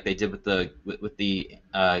anybody like they did with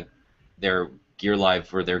their Gear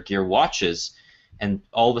Live or their Gear Watches, and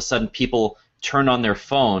all of a sudden people turned on their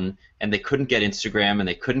phone and they couldn't get Instagram and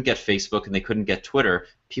they couldn't get Facebook and they couldn't get Twitter,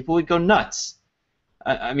 people would go nuts.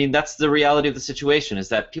 I mean, that's the reality of the situation, is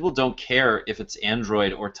that people don't care if it's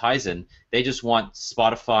Android or Tizen. They just want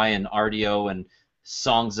Spotify and RDO and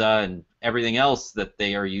Songza and everything else that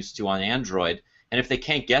they are used to on Android. And if they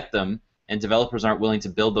can't get them, and developers aren't willing to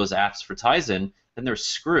build those apps for Tizen, then they're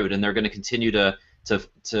screwed, and they're going to continue to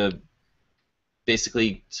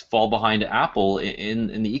basically fall behind Apple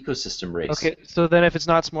in the ecosystem race. Okay, so then if it's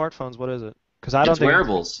not smartphones, what is it? Because I don't It's think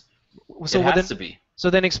wearables. so. It has to be. So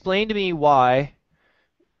then explain to me why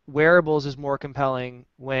wearables is more compelling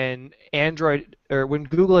when Android, or when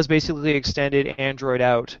Google has basically extended Android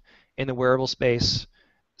out in the wearable space,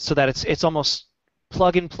 so that it's almost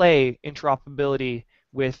plug and play interoperability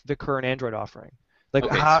with the current Android offering. Like,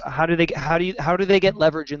 Okay. how do they get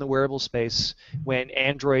leverage in the wearable space when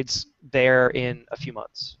Android's there in a few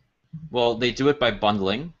months? Well, they do it by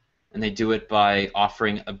bundling, and they do it by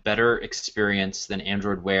offering a better experience than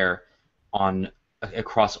Android Wear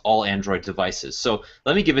across all Android devices. So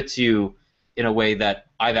let me give it to you in a way that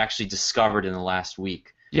I've actually discovered in the last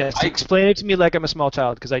week. Yes, explain it to me like I'm a small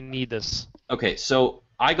child, because I need this. Okay, so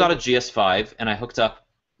I got a GS5, and I hooked up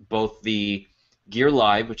both the Gear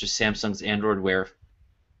Live, which is Samsung's Android Wear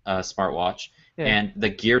smartwatch, Yeah. and the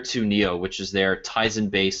Gear 2 Neo, which is their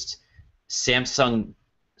Tizen-based Samsung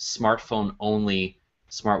smartphone-only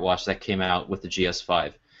smartwatch that came out with the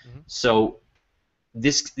GS5. Mhm. So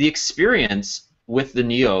the experience with the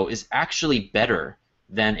Neo is actually better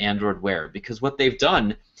than Android Wear, because what they've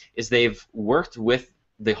done is they've worked with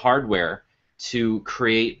the hardware to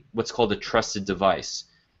create what's called a trusted device.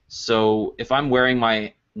 So if I'm wearing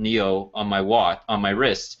my Neo on my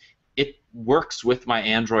wrist, it works with my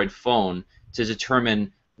Android phone to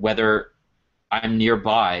determine whether I'm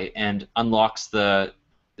nearby and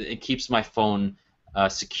it keeps my phone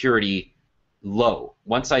security low.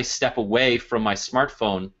 Once I step away from my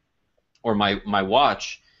smartphone or my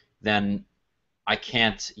watch, then I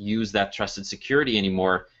can't use that trusted security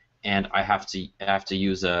anymore, and I have to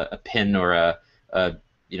use a PIN or a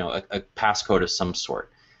passcode of some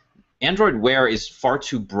sort. Android Wear is far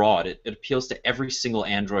too broad. It appeals to every single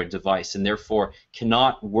Android device, and therefore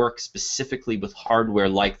cannot work specifically with hardware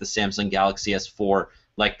like the Samsung Galaxy S4,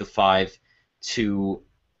 like the 5, to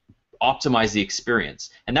optimize the experience.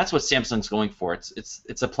 And that's what Samsung's going for.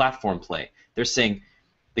 It's a platform play. They're saying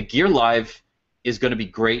the Gear Live is going to be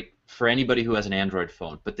great for anybody who has an Android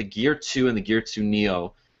phone, but the Gear 2 and the Gear 2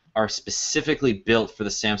 Neo are specifically built for the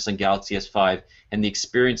Samsung Galaxy S5, and the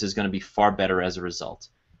experience is going to be far better as a result.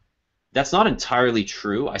 That's not entirely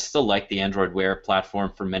true. I still like the Android Wear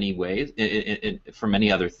platform for many ways, for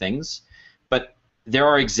many other things, but there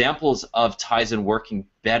are examples of Tizen working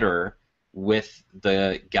better with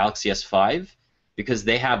the Galaxy S5 because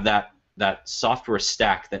they have that software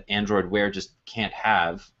stack that Android Wear just can't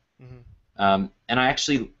have. Mm-hmm. And I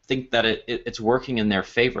actually think that it's working in their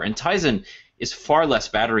favor. And Tizen is far less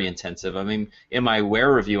battery intensive. I mean, in my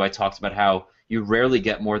Wear review, I talked about how you rarely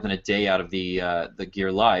get more than a day out of the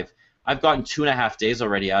Gear Live. I've gotten 2.5 days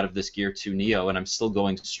already out of this Gear 2 Neo, and I'm still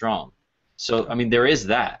going strong. So, I mean, there is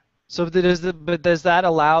that. So does that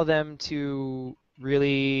allow them to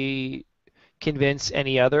really convince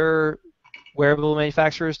any other wearable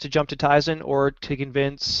manufacturers to jump to Tizen, or to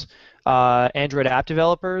convince Android app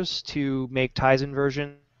developers to make Tizen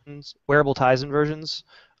versions, wearable Tizen versions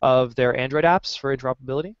of their Android apps for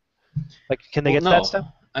interoperability? Like, can they get to that step?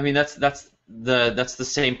 I mean, that's the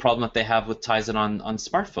same problem that they have with Tizen on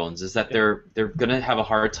smartphones, is that they're going to have a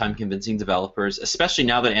hard time convincing developers, especially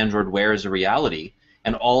now that Android Wear is a reality,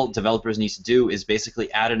 and all developers need to do is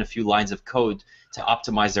basically add in a few lines of code to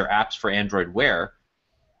optimize their apps for Android Wear.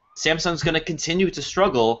 Samsung's going to continue to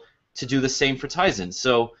struggle to do the same for Tizen.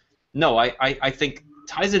 So, no, I think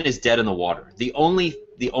Tizen is dead in the water. The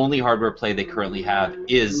only hardware play they currently have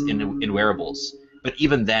is in wearables, but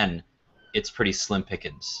even then, it's pretty slim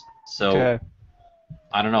pickings. So, Okay.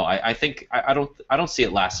 I don't know. I think I don't see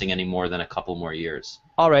it lasting any more than a couple more years.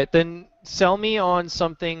 All right, then sell me on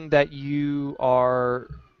something that you are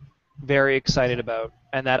very excited about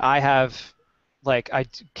and that I have, like,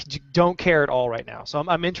 don't care at all right now. So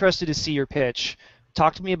I'm interested to see your pitch.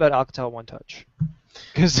 Talk to me about Alcatel OneTouch.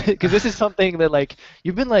 Because this is something that like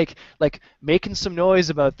you've been like making some noise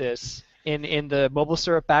about this in the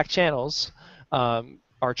MobileSyrup back channels,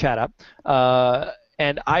 our chat app,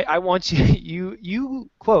 and I want you you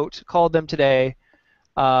quote called them today.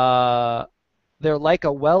 Uh, they're like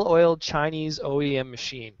a well-oiled Chinese OEM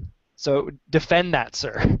machine. So defend that,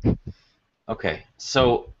 sir. Okay,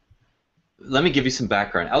 so let me give you some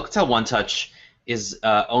background. Alcatel OneTouch is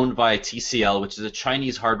owned by TCL, which is a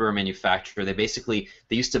Chinese hardware manufacturer. They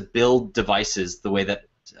used to build devices the way that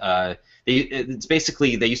it's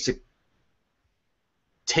basically they used to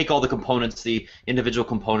take all the components, the individual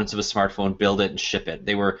components of a smartphone, build it and ship it.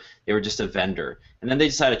 They were just a vendor, and then they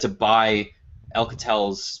decided to buy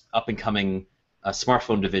Alcatel's up and coming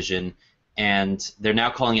smartphone division, and they're now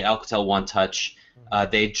calling it Alcatel OneTouch.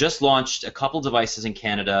 They just launched a couple devices in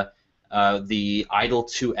Canada, the Idol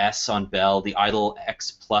 2S on Bell, the Idol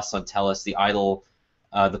X Plus on TELUS,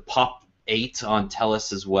 the Pop 8 on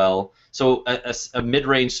TELUS as well. So a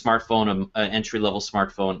mid-range smartphone, an entry-level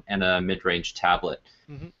smartphone, and a mid-range tablet.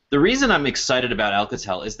 Mm-hmm. The reason I'm excited about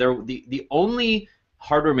Alcatel is they're the only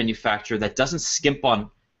hardware manufacturer that doesn't skimp on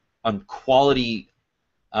quality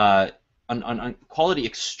on quality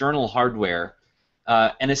external hardware,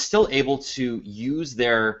 and is still able to use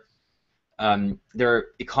their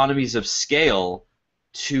economies of scale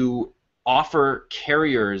to offer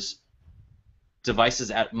carriers devices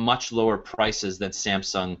at much lower prices than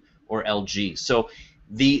Samsung or LG. So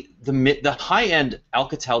the high-end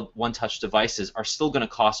Alcatel OneTouch devices are still going to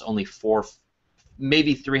cost only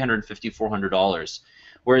maybe $350, $400,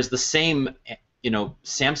 whereas the same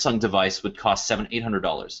Samsung device would cost $700,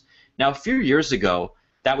 $800. Now, a few years ago,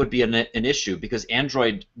 that would be an issue because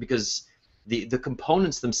the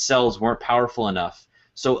components themselves weren't powerful enough.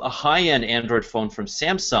 So a high-end Android phone from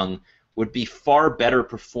Samsung would be far better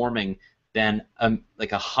performing than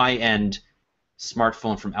like a high-end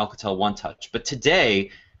smartphone from Alcatel OneTouch. But today,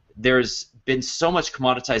 there's been so much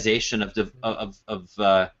commoditization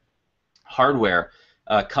of hardware.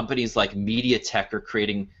 Companies like MediaTek are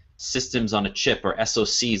creating systems on a chip, or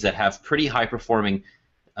SoCs, that have pretty high-performing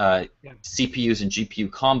CPUs and GPU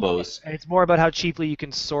combos. And it's more about how cheaply you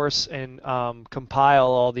can source and compile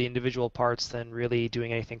all the individual parts than really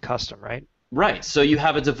doing anything custom, right? Right. So you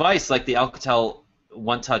have a device like the Alcatel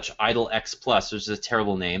OneTouch Idol X Plus, which is a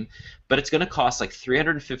terrible name, but it's going to cost like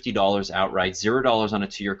 $350 outright, $0 on a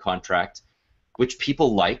 2-year contract, which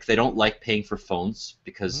people like. They don't like paying for phones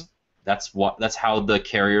because that's how the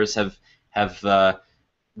carriers have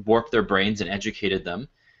warped their brains and educated them.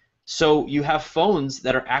 So you have phones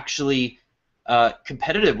that are actually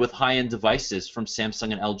competitive with high-end devices from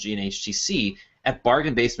Samsung and LG and HTC at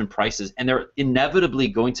bargain basement prices, and they're inevitably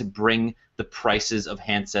going to bring the prices of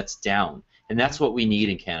handsets down, and that's what we need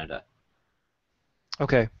in Canada.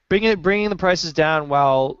 Okay, bringing the prices down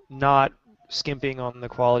while not skimping on the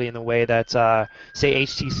quality in the way that say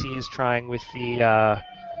HTC is trying with the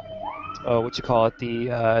what you call it,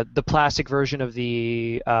 the plastic version of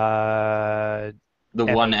the The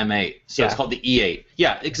M8. One M8. So it's Yeah. called the E8.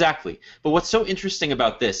 Yeah, exactly. But what's so interesting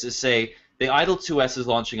about this is, say, the Idol 2S is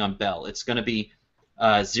launching on Bell. It's going to be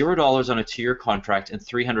 $0 on a 2-year contract and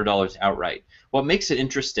 $300 outright. What makes it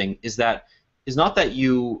interesting is not that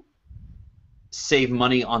you save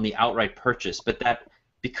money on the outright purchase, but that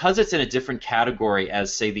because it's in a different category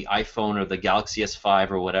as, say, the iPhone or the Galaxy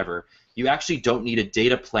S5 or whatever, you actually don't need a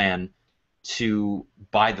data plan to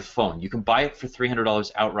buy the phone. You can buy it for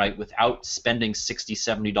 $300 outright without spending $60,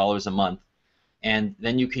 $70 a month, and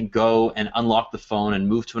then you can go and unlock the phone and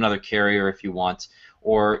move to another carrier if you want,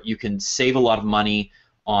 or you can save a lot of money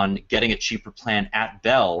on getting a cheaper plan at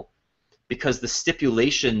Bell because the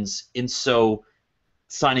stipulations in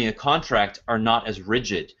signing a contract are not as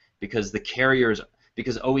rigid because OEMs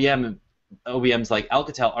like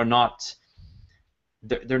Alcatel are not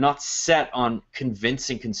they're not set on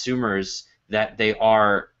convincing consumers that they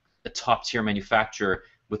are a top-tier manufacturer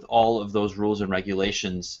with all of those rules and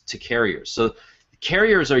regulations to carriers. So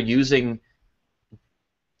carriers are using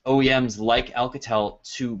OEMs like Alcatel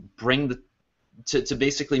to to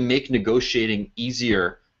basically make negotiating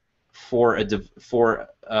easier when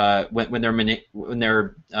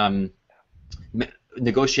they're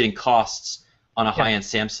negotiating costs on a high-end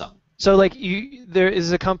Samsung. So like there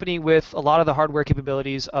is a company with a lot of the hardware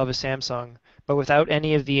capabilities of a Samsung, but without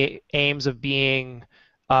any of the aims of being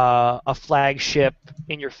a flagship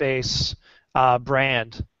in your face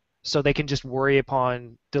brand, so they can just worry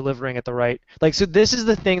upon delivering at the right. Like, so this is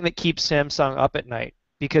the thing that keeps Samsung up at night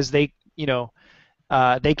because they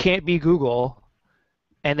can't be Google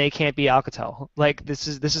and they can't be Alcatel. Like, this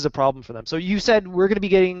is a problem for them. So you said we're going to be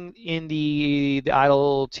getting in the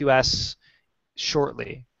Idol 2S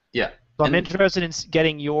shortly. Yeah, So I'm and interested in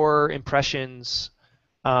getting your impressions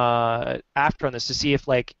after on this to see if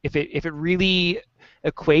it really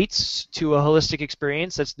equates to a holistic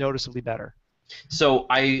experience that's noticeably better. so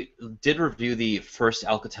I did review the first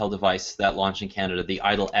Alcatel device that launched in Canada, the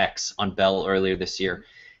Idol X, on Bell earlier this year,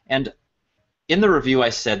 and in the review I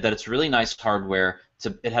said that it's really nice hardware.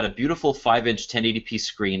 It had a beautiful 5-inch 1080p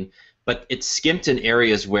screen, but it skimped in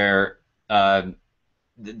areas where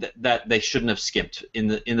that they shouldn't have skipped in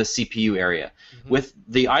the CPU area. Hmm. With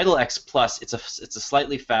the Idol X Plus, it's a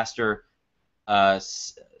slightly faster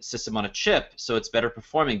system on a chip, so it's better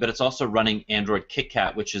performing, but it's also running Android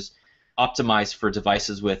KitKat, which is optimized for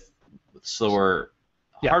devices with slower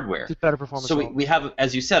Yeah, hardware. just better performance So we, overall. we have,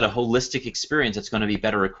 as you said, a holistic experience that's going to be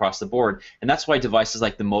better across the board, and that's why devices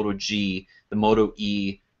like the Moto G, the Moto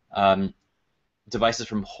E, um, devices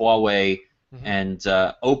from Huawei Hmm. and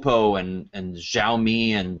Oppo and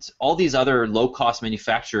Xiaomi and all these other low-cost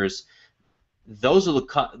manufacturers, those are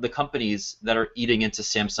the companies that are eating into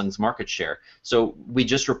Samsung's market share. So we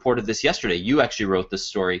just reported this yesterday. You actually wrote this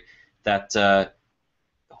story that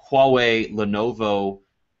Huawei, Lenovo,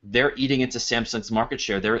 they're eating into Samsung's market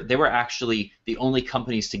share. They were actually the only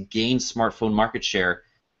companies to gain smartphone market share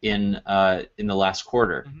in the last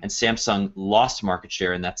quarter, Hmm. and Samsung lost market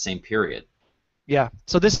share in that same period. Yeah.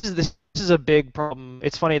 So this is a big problem.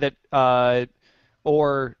 It's funny that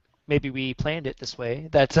or maybe we planned it this way,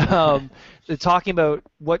 that talking about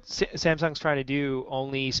what Samsung's trying to do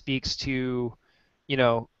only speaks to, you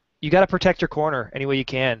know, you got to protect your corner any way you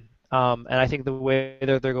can. And I think the way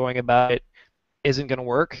that they're going about it isn't going to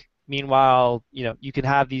work. Meanwhile, you can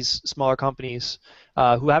have these smaller companies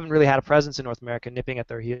who haven't really had a presence in North America nipping at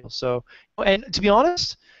their heels. So, and to be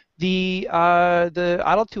honest, the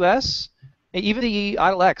Idol 2S, even the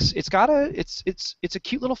Idol X, it's a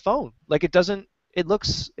cute little phone. Like, it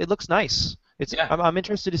looks nice. Yeah, I'm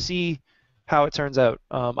interested to see how it turns out.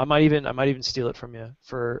 I might even steal it from you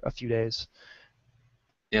for a few days.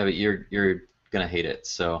 yeah, but you're gonna hate it.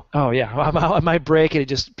 So Oh yeah, I might break it.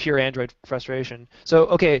 Just pure Android frustration. So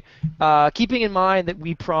okay, keeping in mind that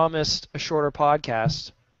we promised a shorter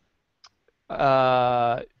podcast,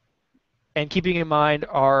 uh, and keeping in mind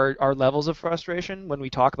our levels of frustration when we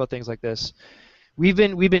talk about things like this, we've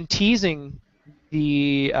been teasing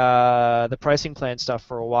the pricing plan stuff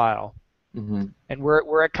for a while, hmm and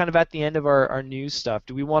we're kind of at the end of our news stuff.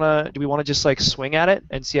 Do we wanna just like swing at it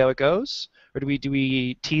and see how it goes, or do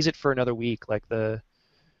we tease it for another week like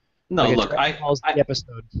no, a look, Dragon Ball Z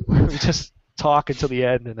episode where we just talk until the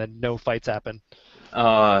end and then no fights happen.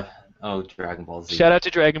 uh, oh, Dragon Ball Z. Shout out to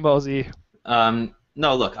Dragon Ball Z.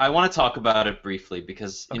 No, look, I want to talk about it briefly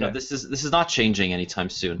because Okay. this is not changing anytime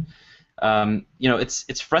soon.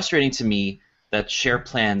 It's frustrating to me that share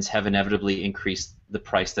plans have inevitably increased the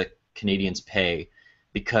price that Canadians pay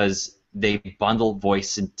because they bundle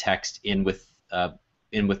voice and text in with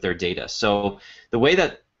their data. So the way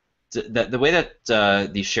that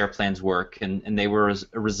these share plans work, and they were as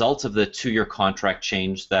a result of the 2-year contract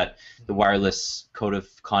change that the Hmm. wireless code of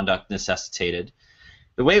conduct necessitated.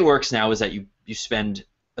 The way it works now is that you spend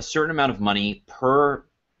a certain amount of money per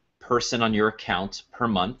person on your account per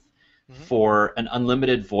month Hmm. for an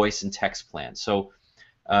unlimited voice and text plan. So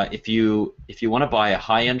if you want to buy a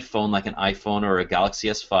high-end phone like an iPhone or a Galaxy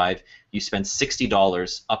S5, you spend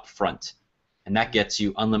 $60 up front, and that gets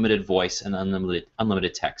you unlimited voice and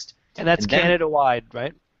unlimited text. And that's And then Canada wide,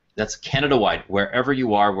 right? that's Canada-wide, wherever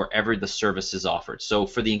you are, wherever the service is offered. So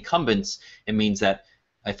for the incumbents, it means that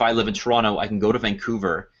if I live in Toronto, I can go to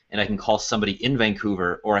Vancouver and I can call somebody in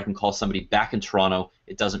Vancouver, or I can call somebody back in Toronto.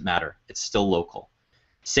 It doesn't matter. It's still local.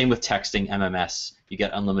 Same with texting, MMS. You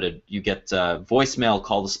get unlimited. You get voicemail,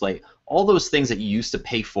 call display. All those things that you used to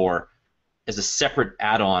pay for as a separate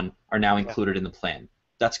add-on are now Yeah. included in the plan.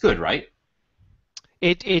 That's good, right?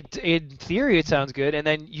 It in theory it sounds good, and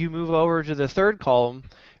then you move over to the third column,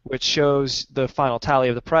 which shows the final tally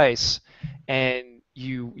of the price, and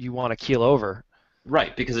you want to keel over.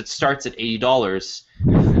 Right, because it starts at $80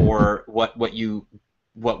 for what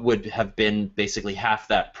would have been basically half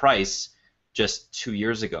that price just 2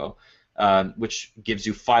 years ago, which gives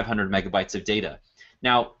you 500 megabytes of data.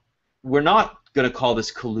 Now, we're not going to call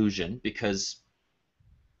this collusion because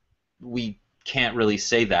we can't really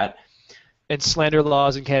say that. And slander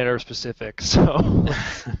laws in Canada are specific, so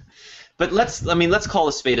But let's call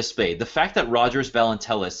a spade a spade. The fact that Rogers, Bell, and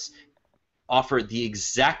Telus offer the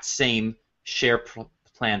exact same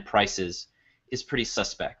plan prices is pretty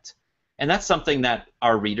suspect. And that's something that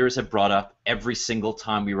our readers have brought up every single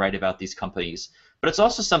time we write about these companies. But it's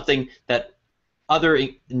also something that other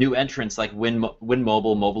new entrants like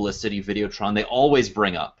WinMobile, Mobilicity, Videotron, they always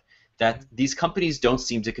bring up, that these companies don't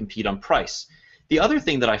seem to compete on price. The other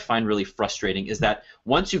thing that I find really frustrating is that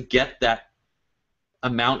once you get that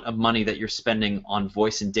amount of money that you're spending on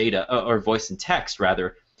voice and data, or voice and text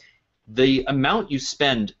rather, the amount you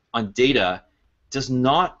spend on data does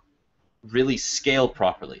not really scale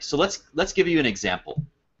properly. So let's give you an example.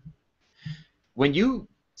 When you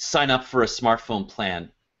sign up for a smartphone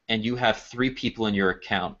plan and you have 3 people in your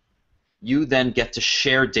account, you then get to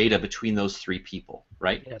share data between those 3 people,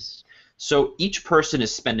 right? Yes. So each person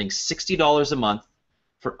is spending $60 a month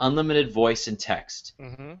for unlimited voice and text.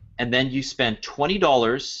 Mm-hmm. And then you spend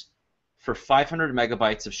 $20 for 500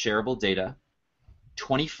 megabytes of shareable data,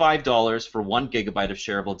 $25 for 1 gigabyte of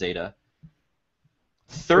shareable data,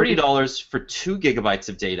 $30 for 2 gigabytes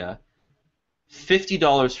of data,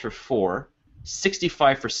 $50 for 4,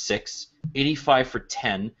 $65 for 6, $85 for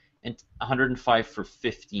 10, and $105 for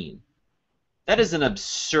 15. That is an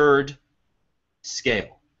absurd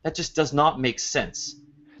scale. That just does not make sense.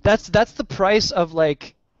 That's the price of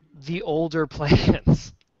like the older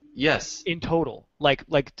plans Yes. in total, like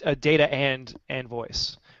data and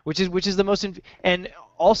voice, which is the most and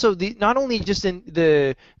also the not only just in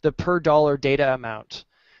the per dollar data amount,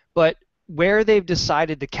 but where they've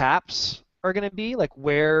decided the caps are going to be, like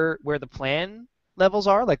where the plan levels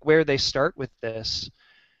are, like where they start with this.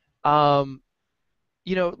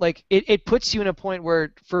 Like it puts you in a point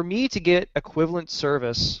where for me to get equivalent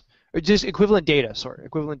service, or just equivalent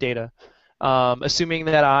data, assuming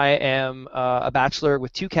that I am a bachelor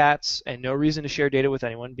with 2 cats and no reason to share data with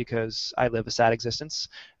anyone because I live a sad existence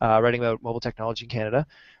writing about mobile technology in Canada,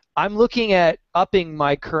 I'm looking at upping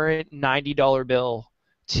my current $90 bill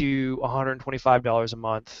to $125 a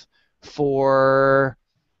month for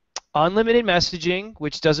unlimited messaging,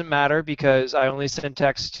 which doesn't matter because I only send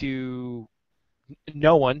text to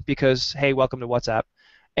no one because, hey, welcome to WhatsApp,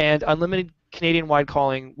 and unlimited Canadian-wide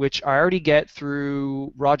calling, which I already get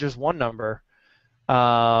through Rogers One number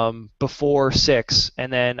before 6,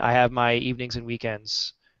 and then I have my evenings and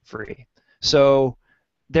weekends free. So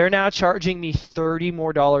they're now charging me $30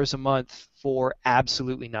 more a month for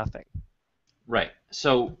absolutely nothing. Right.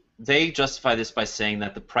 So they justify this by saying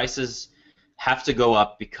that the prices have to go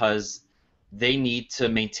up because they need to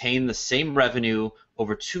maintain the same revenue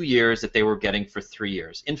over 2 years that they were getting for 3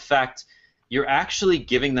 years. In fact, you're actually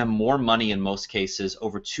giving them more money in most cases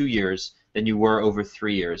over 2 years than you were over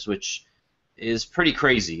 3 years, which is pretty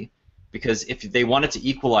crazy because if they wanted to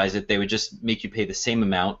equalize it, they would just make you pay the same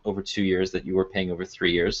amount over 2 years that you were paying over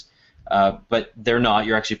 3 years. But they're not.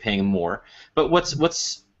 You're actually paying more. But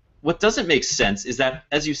what doesn't make sense is that,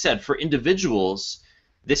 as you said, for individuals,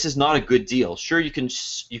 this is not a good deal. Sure, you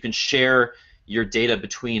can share your data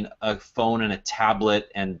between a phone and a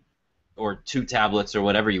tablet or 2 tablets or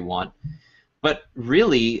whatever you want, but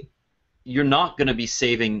really you're not going to be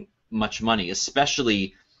saving much money,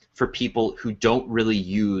 especially for people who don't really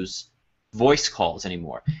use voice calls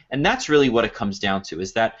anymore. And that's really what it comes down to,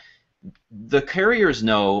 is that the carriers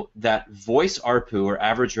know that voice ARPU, or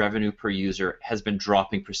average revenue per user, has been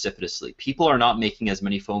dropping precipitously. People are not making as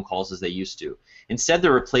many phone calls as they used to. Instead,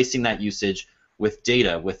 they're replacing that usage with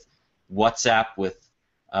data, with WhatsApp, with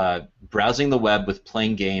browsing the web, with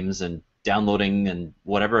playing games and downloading and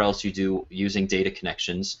whatever else you do using data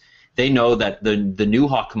connections. They know that the new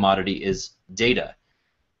hot commodity is data.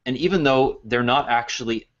 And even though they're not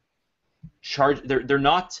actually they're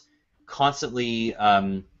not constantly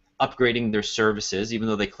upgrading their services, even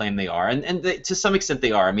though they claim they are, and to some extent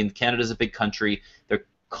they are. I mean, Canada's a big country. They're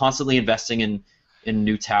constantly investing in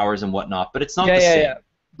new towers and whatnot, but it's not the same. Yeah.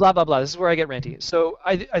 Blah blah blah. This is where I get ranty. So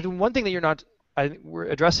the one thing that you're not we're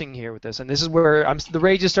addressing here with this, and this is where the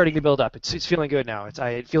rage is starting to build up. It's feeling good now.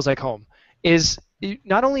 It feels like home.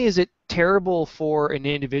 Not only is it terrible for an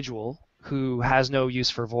individual who has no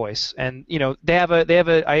use for voice, and they have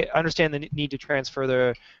a I understand the need to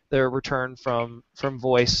transfer their return from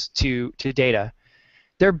voice to data.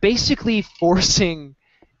 They're basically forcing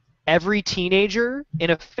every teenager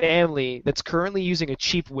in a family that's currently using a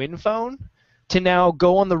cheap Win phone to now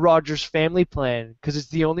go on the Rogers family plan because it's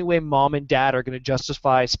the only way mom and dad are going to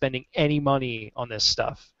justify spending any money on this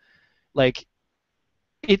stuff. Like,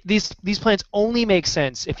 these plans only make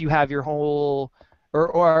sense if you have your whole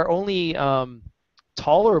or are only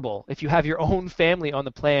tolerable if you have your own family on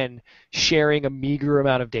the plan sharing a meager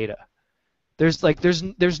amount of data.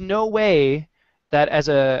 There's no way that as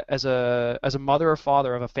a mother or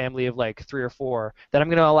father of a family of like three or four, that I'm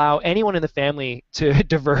going to allow anyone in the family to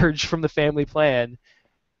diverge from the family plan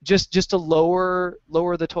just to lower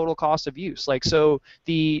the total cost of use. Like so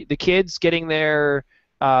the kids getting their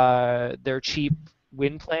cheap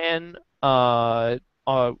win plan or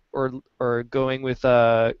going with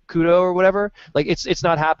Kudo or whatever. Like it's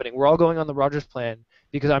not happening. We're all going on the Rogers plan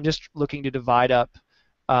because I'm just looking to divide up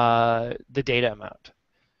the data amount.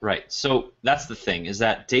 Right. So that's the thing, is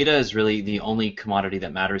that data is really the only commodity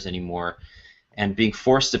that matters anymore, and being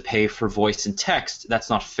forced to pay for voice and text, that's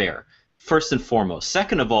not fair. First and foremost.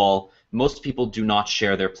 Second of all, most people do not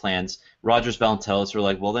share their plans. Rogers, Bell, and Telus were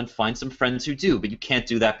like, well, then find some friends who do, but you can't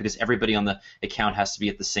do that because everybody on the account has to be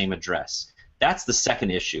at the same address. That's the second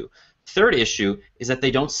issue. Third issue is that they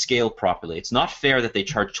don't scale properly. It's not fair that they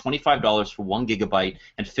charge $25 for 1 gigabyte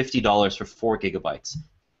and $50 for 4 gigabytes.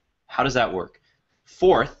 How does that work?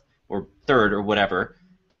 Fourth, or third, or whatever,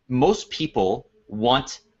 most people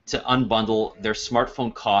want to unbundle their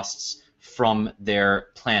smartphone costs from their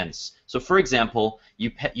plans. So, for example,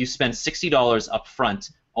 you spend $60 up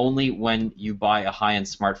front only when you buy a high-end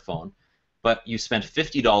smartphone, but you spend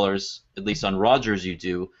 $50, at least on Rogers you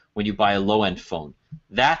do, when you buy a low-end phone.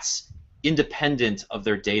 That's independent of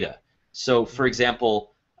their data. So, for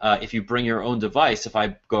example, if you bring your own device, if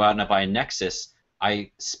I go out and I buy a Nexus,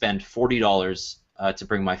 I spend $40 to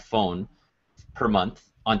bring my phone per month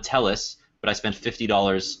on Telus, but I spend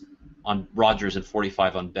 $50 on Rogers and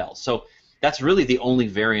 $45 on Bell. So that's really the only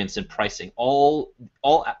variance in pricing. All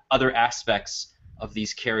other aspects of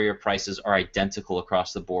these carrier prices are identical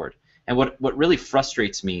across the board. And what really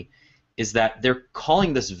frustrates me is that they're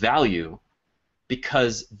calling this value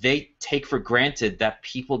because they take for granted that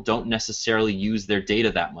people don't necessarily use their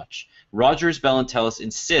data that much. Rogers, Bell, and Telus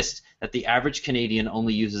insist that the average Canadian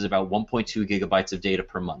only uses about 1.2 gigabytes of data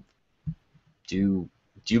per month. Do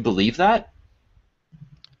you believe that?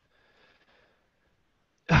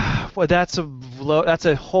 Well, that's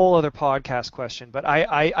a whole other podcast question. But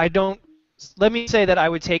I don't. Let me say that I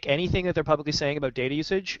would take anything that they're publicly saying about data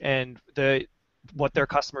usage and what their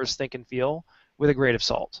customers think and feel with a grain of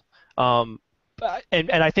salt. And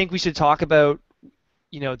I think we should talk about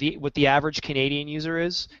what the average Canadian user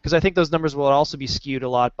is, because I think those numbers will also be skewed a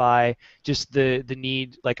lot by just the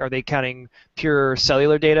need, like, are they counting pure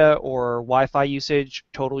cellular data or Wi-Fi usage,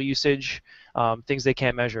 total usage, things they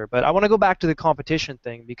can't measure. But I want to go back to the competition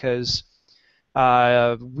thing because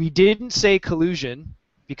we didn't say collusion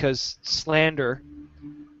because slander,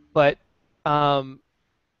 but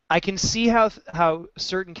I can see how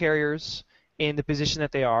certain carriers in the position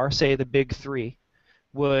that they are, say the big three,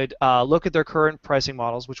 would look at their current pricing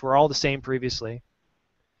models, which were all the same previously,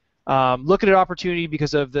 look at an opportunity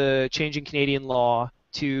because of the changing Canadian law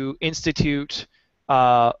to institute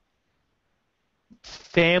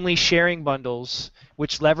family sharing bundles,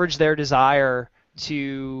 which leverage their desire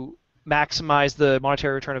to maximize the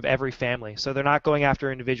monetary return of every family. So they're not going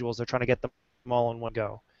after individuals, they're trying to get them all in one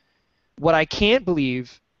go. What I can't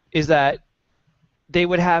believe is that they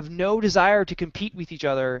would have no desire to compete with each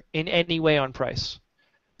other in any way on price,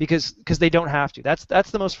 because they don't have to. That's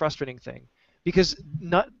the most frustrating thing, because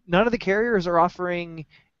none of the carriers are offering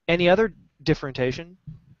any other differentiation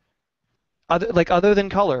other than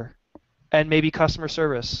color and maybe customer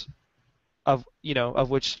service, of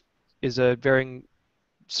which is a varying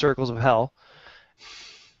circles of hell.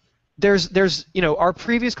 There's our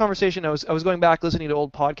previous conversation. I was going back listening to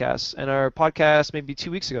old podcasts, and our podcast maybe 2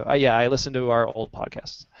 weeks ago. I listened to our old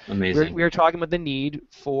podcasts. Amazing. We were talking about the need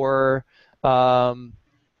for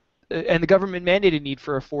and the government mandated need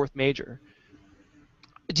for a fourth major.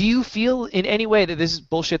 Do you feel in any way that this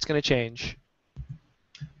bullshit's going to change?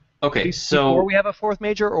 Okay, before we have a fourth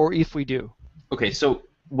major, or if we do? Okay, so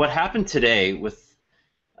what happened today with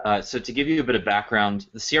so to give you a bit of background,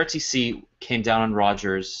 the CRTC came down on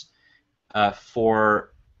Rogers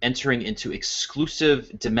for entering into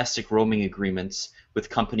exclusive domestic roaming agreements with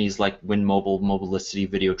companies like Wind Mobile, Mobilicity,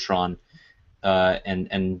 Videotron,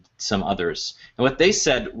 and some others. And what they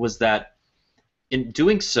said was that in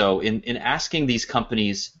doing so, in asking these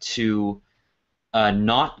companies to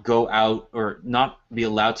not go out or not be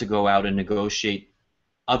allowed to go out and negotiate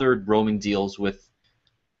other roaming deals with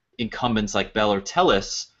incumbents like Bell or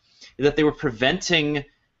Telus, that they were preventing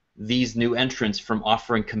these new entrants from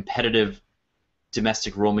offering competitive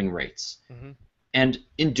domestic roaming rates. Mm-hmm. And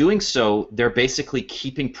in doing so, they're basically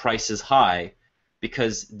keeping prices high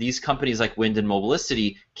because these companies like Wind and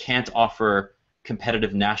Mobilicity can't offer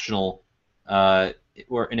competitive national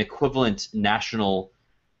or an equivalent national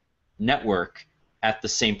network at the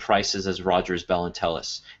same prices as Rogers, Bell, and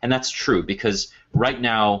Telus. And that's true because right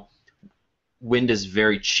now wind is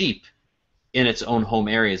very cheap in its own home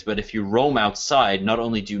areas, but if you roam outside, not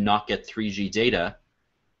only do you not get 3G data,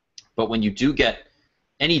 but when you do get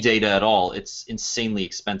any data at all, it's insanely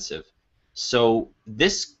expensive. So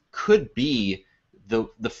this could be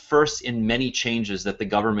the first in many changes that the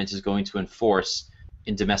government is going to enforce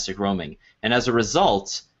in domestic roaming. And as a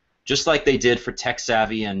result, just like they did for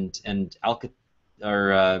TechSavvy and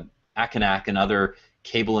Acanac and other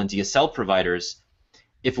cable and DSL providers,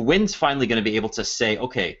 if Wind's finally going to be able to say,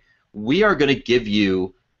 okay, we are going to give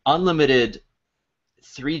you unlimited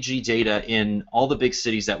 3G data in all the big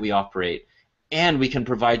cities that we operate, and we can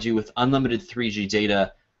provide you with unlimited 3G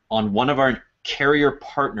data on one of our carrier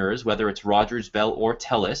partners, whether it's Rogers, Bell, or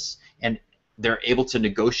Telus, and they're able to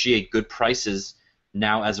negotiate good prices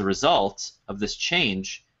now as a result of this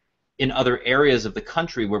change in other areas of the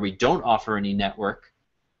country where we don't offer any network,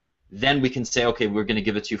 then we can say, okay, we're going to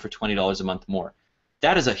give it to you for $20 a month more.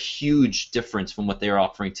 That is a huge difference from what they are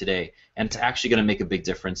offering today, and it's actually going to make a big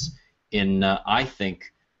difference in, I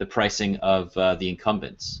think, the pricing of the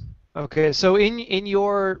incumbents. Okay, so in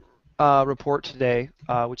your report today,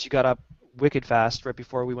 which you got up wicked fast right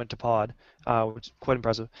before we went to pod, which is quite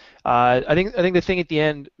impressive. I think the thing at the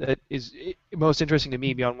end that is most interesting to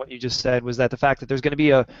me beyond what you just said was that the fact that there's going to be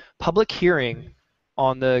a public hearing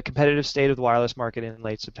on the competitive state of the wireless market in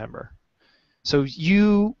late September. So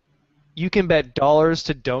you can bet dollars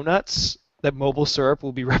to donuts that MobileSyrup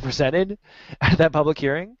will be represented at that public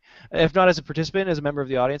hearing, if not as a participant, as a member of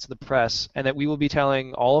the audience and the press, and that we will be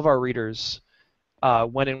telling all of our readers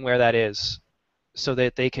when and where that is so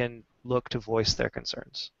that they can look to voice their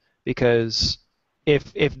concerns. Because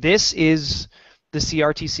if this is the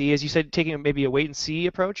CRTC, as you said, taking maybe a wait-and-see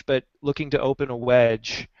approach, but looking to open a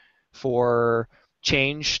wedge for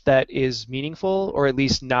change that is meaningful or at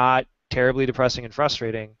least not terribly depressing and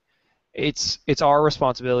frustrating, it's our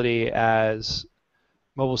responsibility as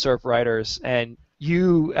MobileSyrup writers and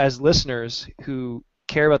you as listeners who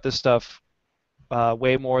care about this stuff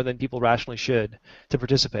way more than people rationally should to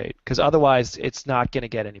participate, because otherwise it's not going to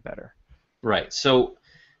get any better. Right. So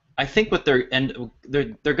I think what they're going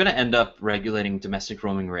to end up regulating domestic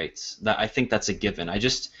roaming rates. I think that's a given. I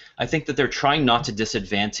think that they're trying not to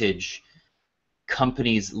disadvantage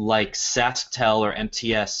companies like SaskTel or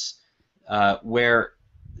MTS, where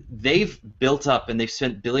they've built up and they've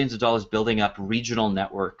spent billions of dollars building up regional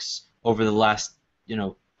networks over the last,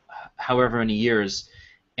 however many years,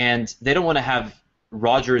 and they don't want to have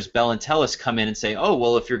Rogers, Bell, and Telus come in and say, oh,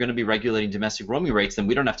 well, if you're going to be regulating domestic roaming rates, then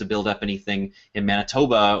we don't have to build up anything in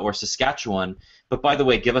Manitoba or Saskatchewan. But by the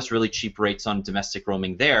way, give us really cheap rates on domestic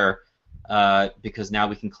roaming there, because now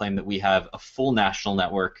we can claim that we have a full national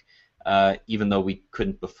network, even though we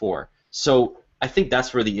couldn't before. So I think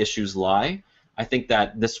that's where the issues lie. I think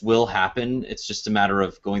that this will happen. It's just a matter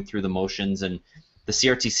of going through the motions, and the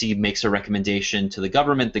CRTC makes a recommendation to the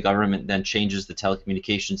government then changes the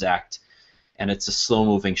Telecommunications Act, and it's a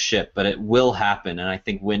slow-moving ship, but it will happen, and I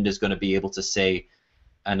think Wind is going to be able to say,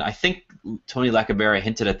 and I think Tony Lacabera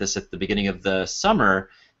hinted at this at the beginning of the summer,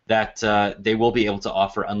 that they will be able to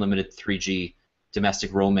offer unlimited 3G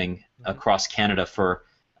domestic roaming across Canada for,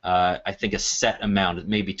 I think, a set amount. It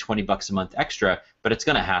may be $20 a month extra, but it's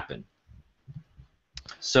going to happen.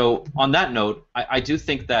 So on that note, I do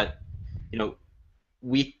think that,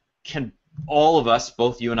 we can, all of us,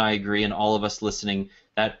 both you and I agree, and all of us listening,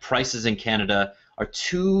 that prices in Canada are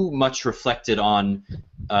too much reflected on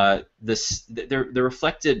this. They're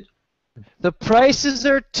reflected. The prices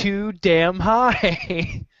are too damn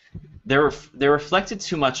high. They're reflected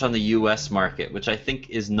too much on the U.S. market, which I think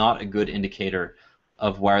is not a good indicator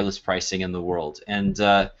of wireless pricing in the world. And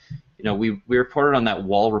we reported on that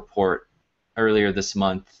Wall report earlier this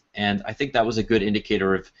month, and I think that was a good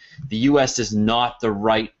indicator of the U.S. is not the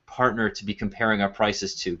right partner to be comparing our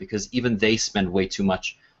prices to, because even they spend way too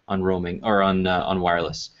much on roaming or on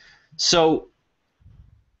wireless. So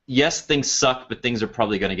yes, things suck, but things are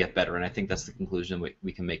probably going to get better, and I think that's the conclusion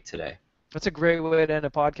we can make today. That's a great way to end a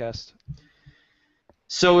podcast.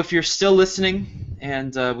 So if you're still listening,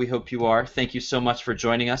 and we hope you are, thank you so much for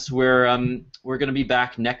joining us. We're going to be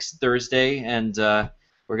back next Thursday, and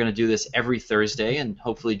we're going to do this every Thursday, and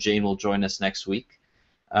hopefully Jane will join us next week.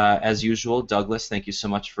 As usual, Douglas, thank you so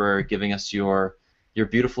much for giving us your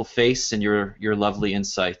beautiful face and your lovely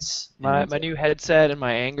insights. My new headset and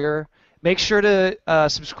my anger. Make sure to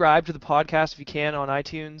subscribe to the podcast if you can on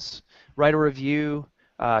iTunes. Write a review.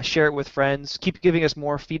 Share it with friends. Keep giving us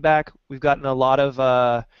more feedback. We've gotten a lot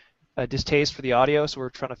of distaste for the audio, so we're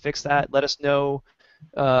trying to fix that. Let us know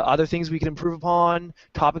other things we can improve upon,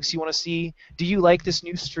 topics you want to see. Do you like this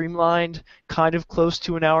new streamlined, kind of close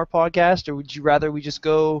to an hour podcast, or would you rather we just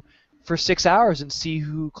go for 6 hours and see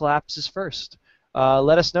who collapses first.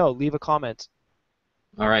 Let us know. Leave a comment.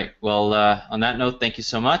 All right. Well, on that note, thank you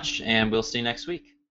so much, and we'll see you next week.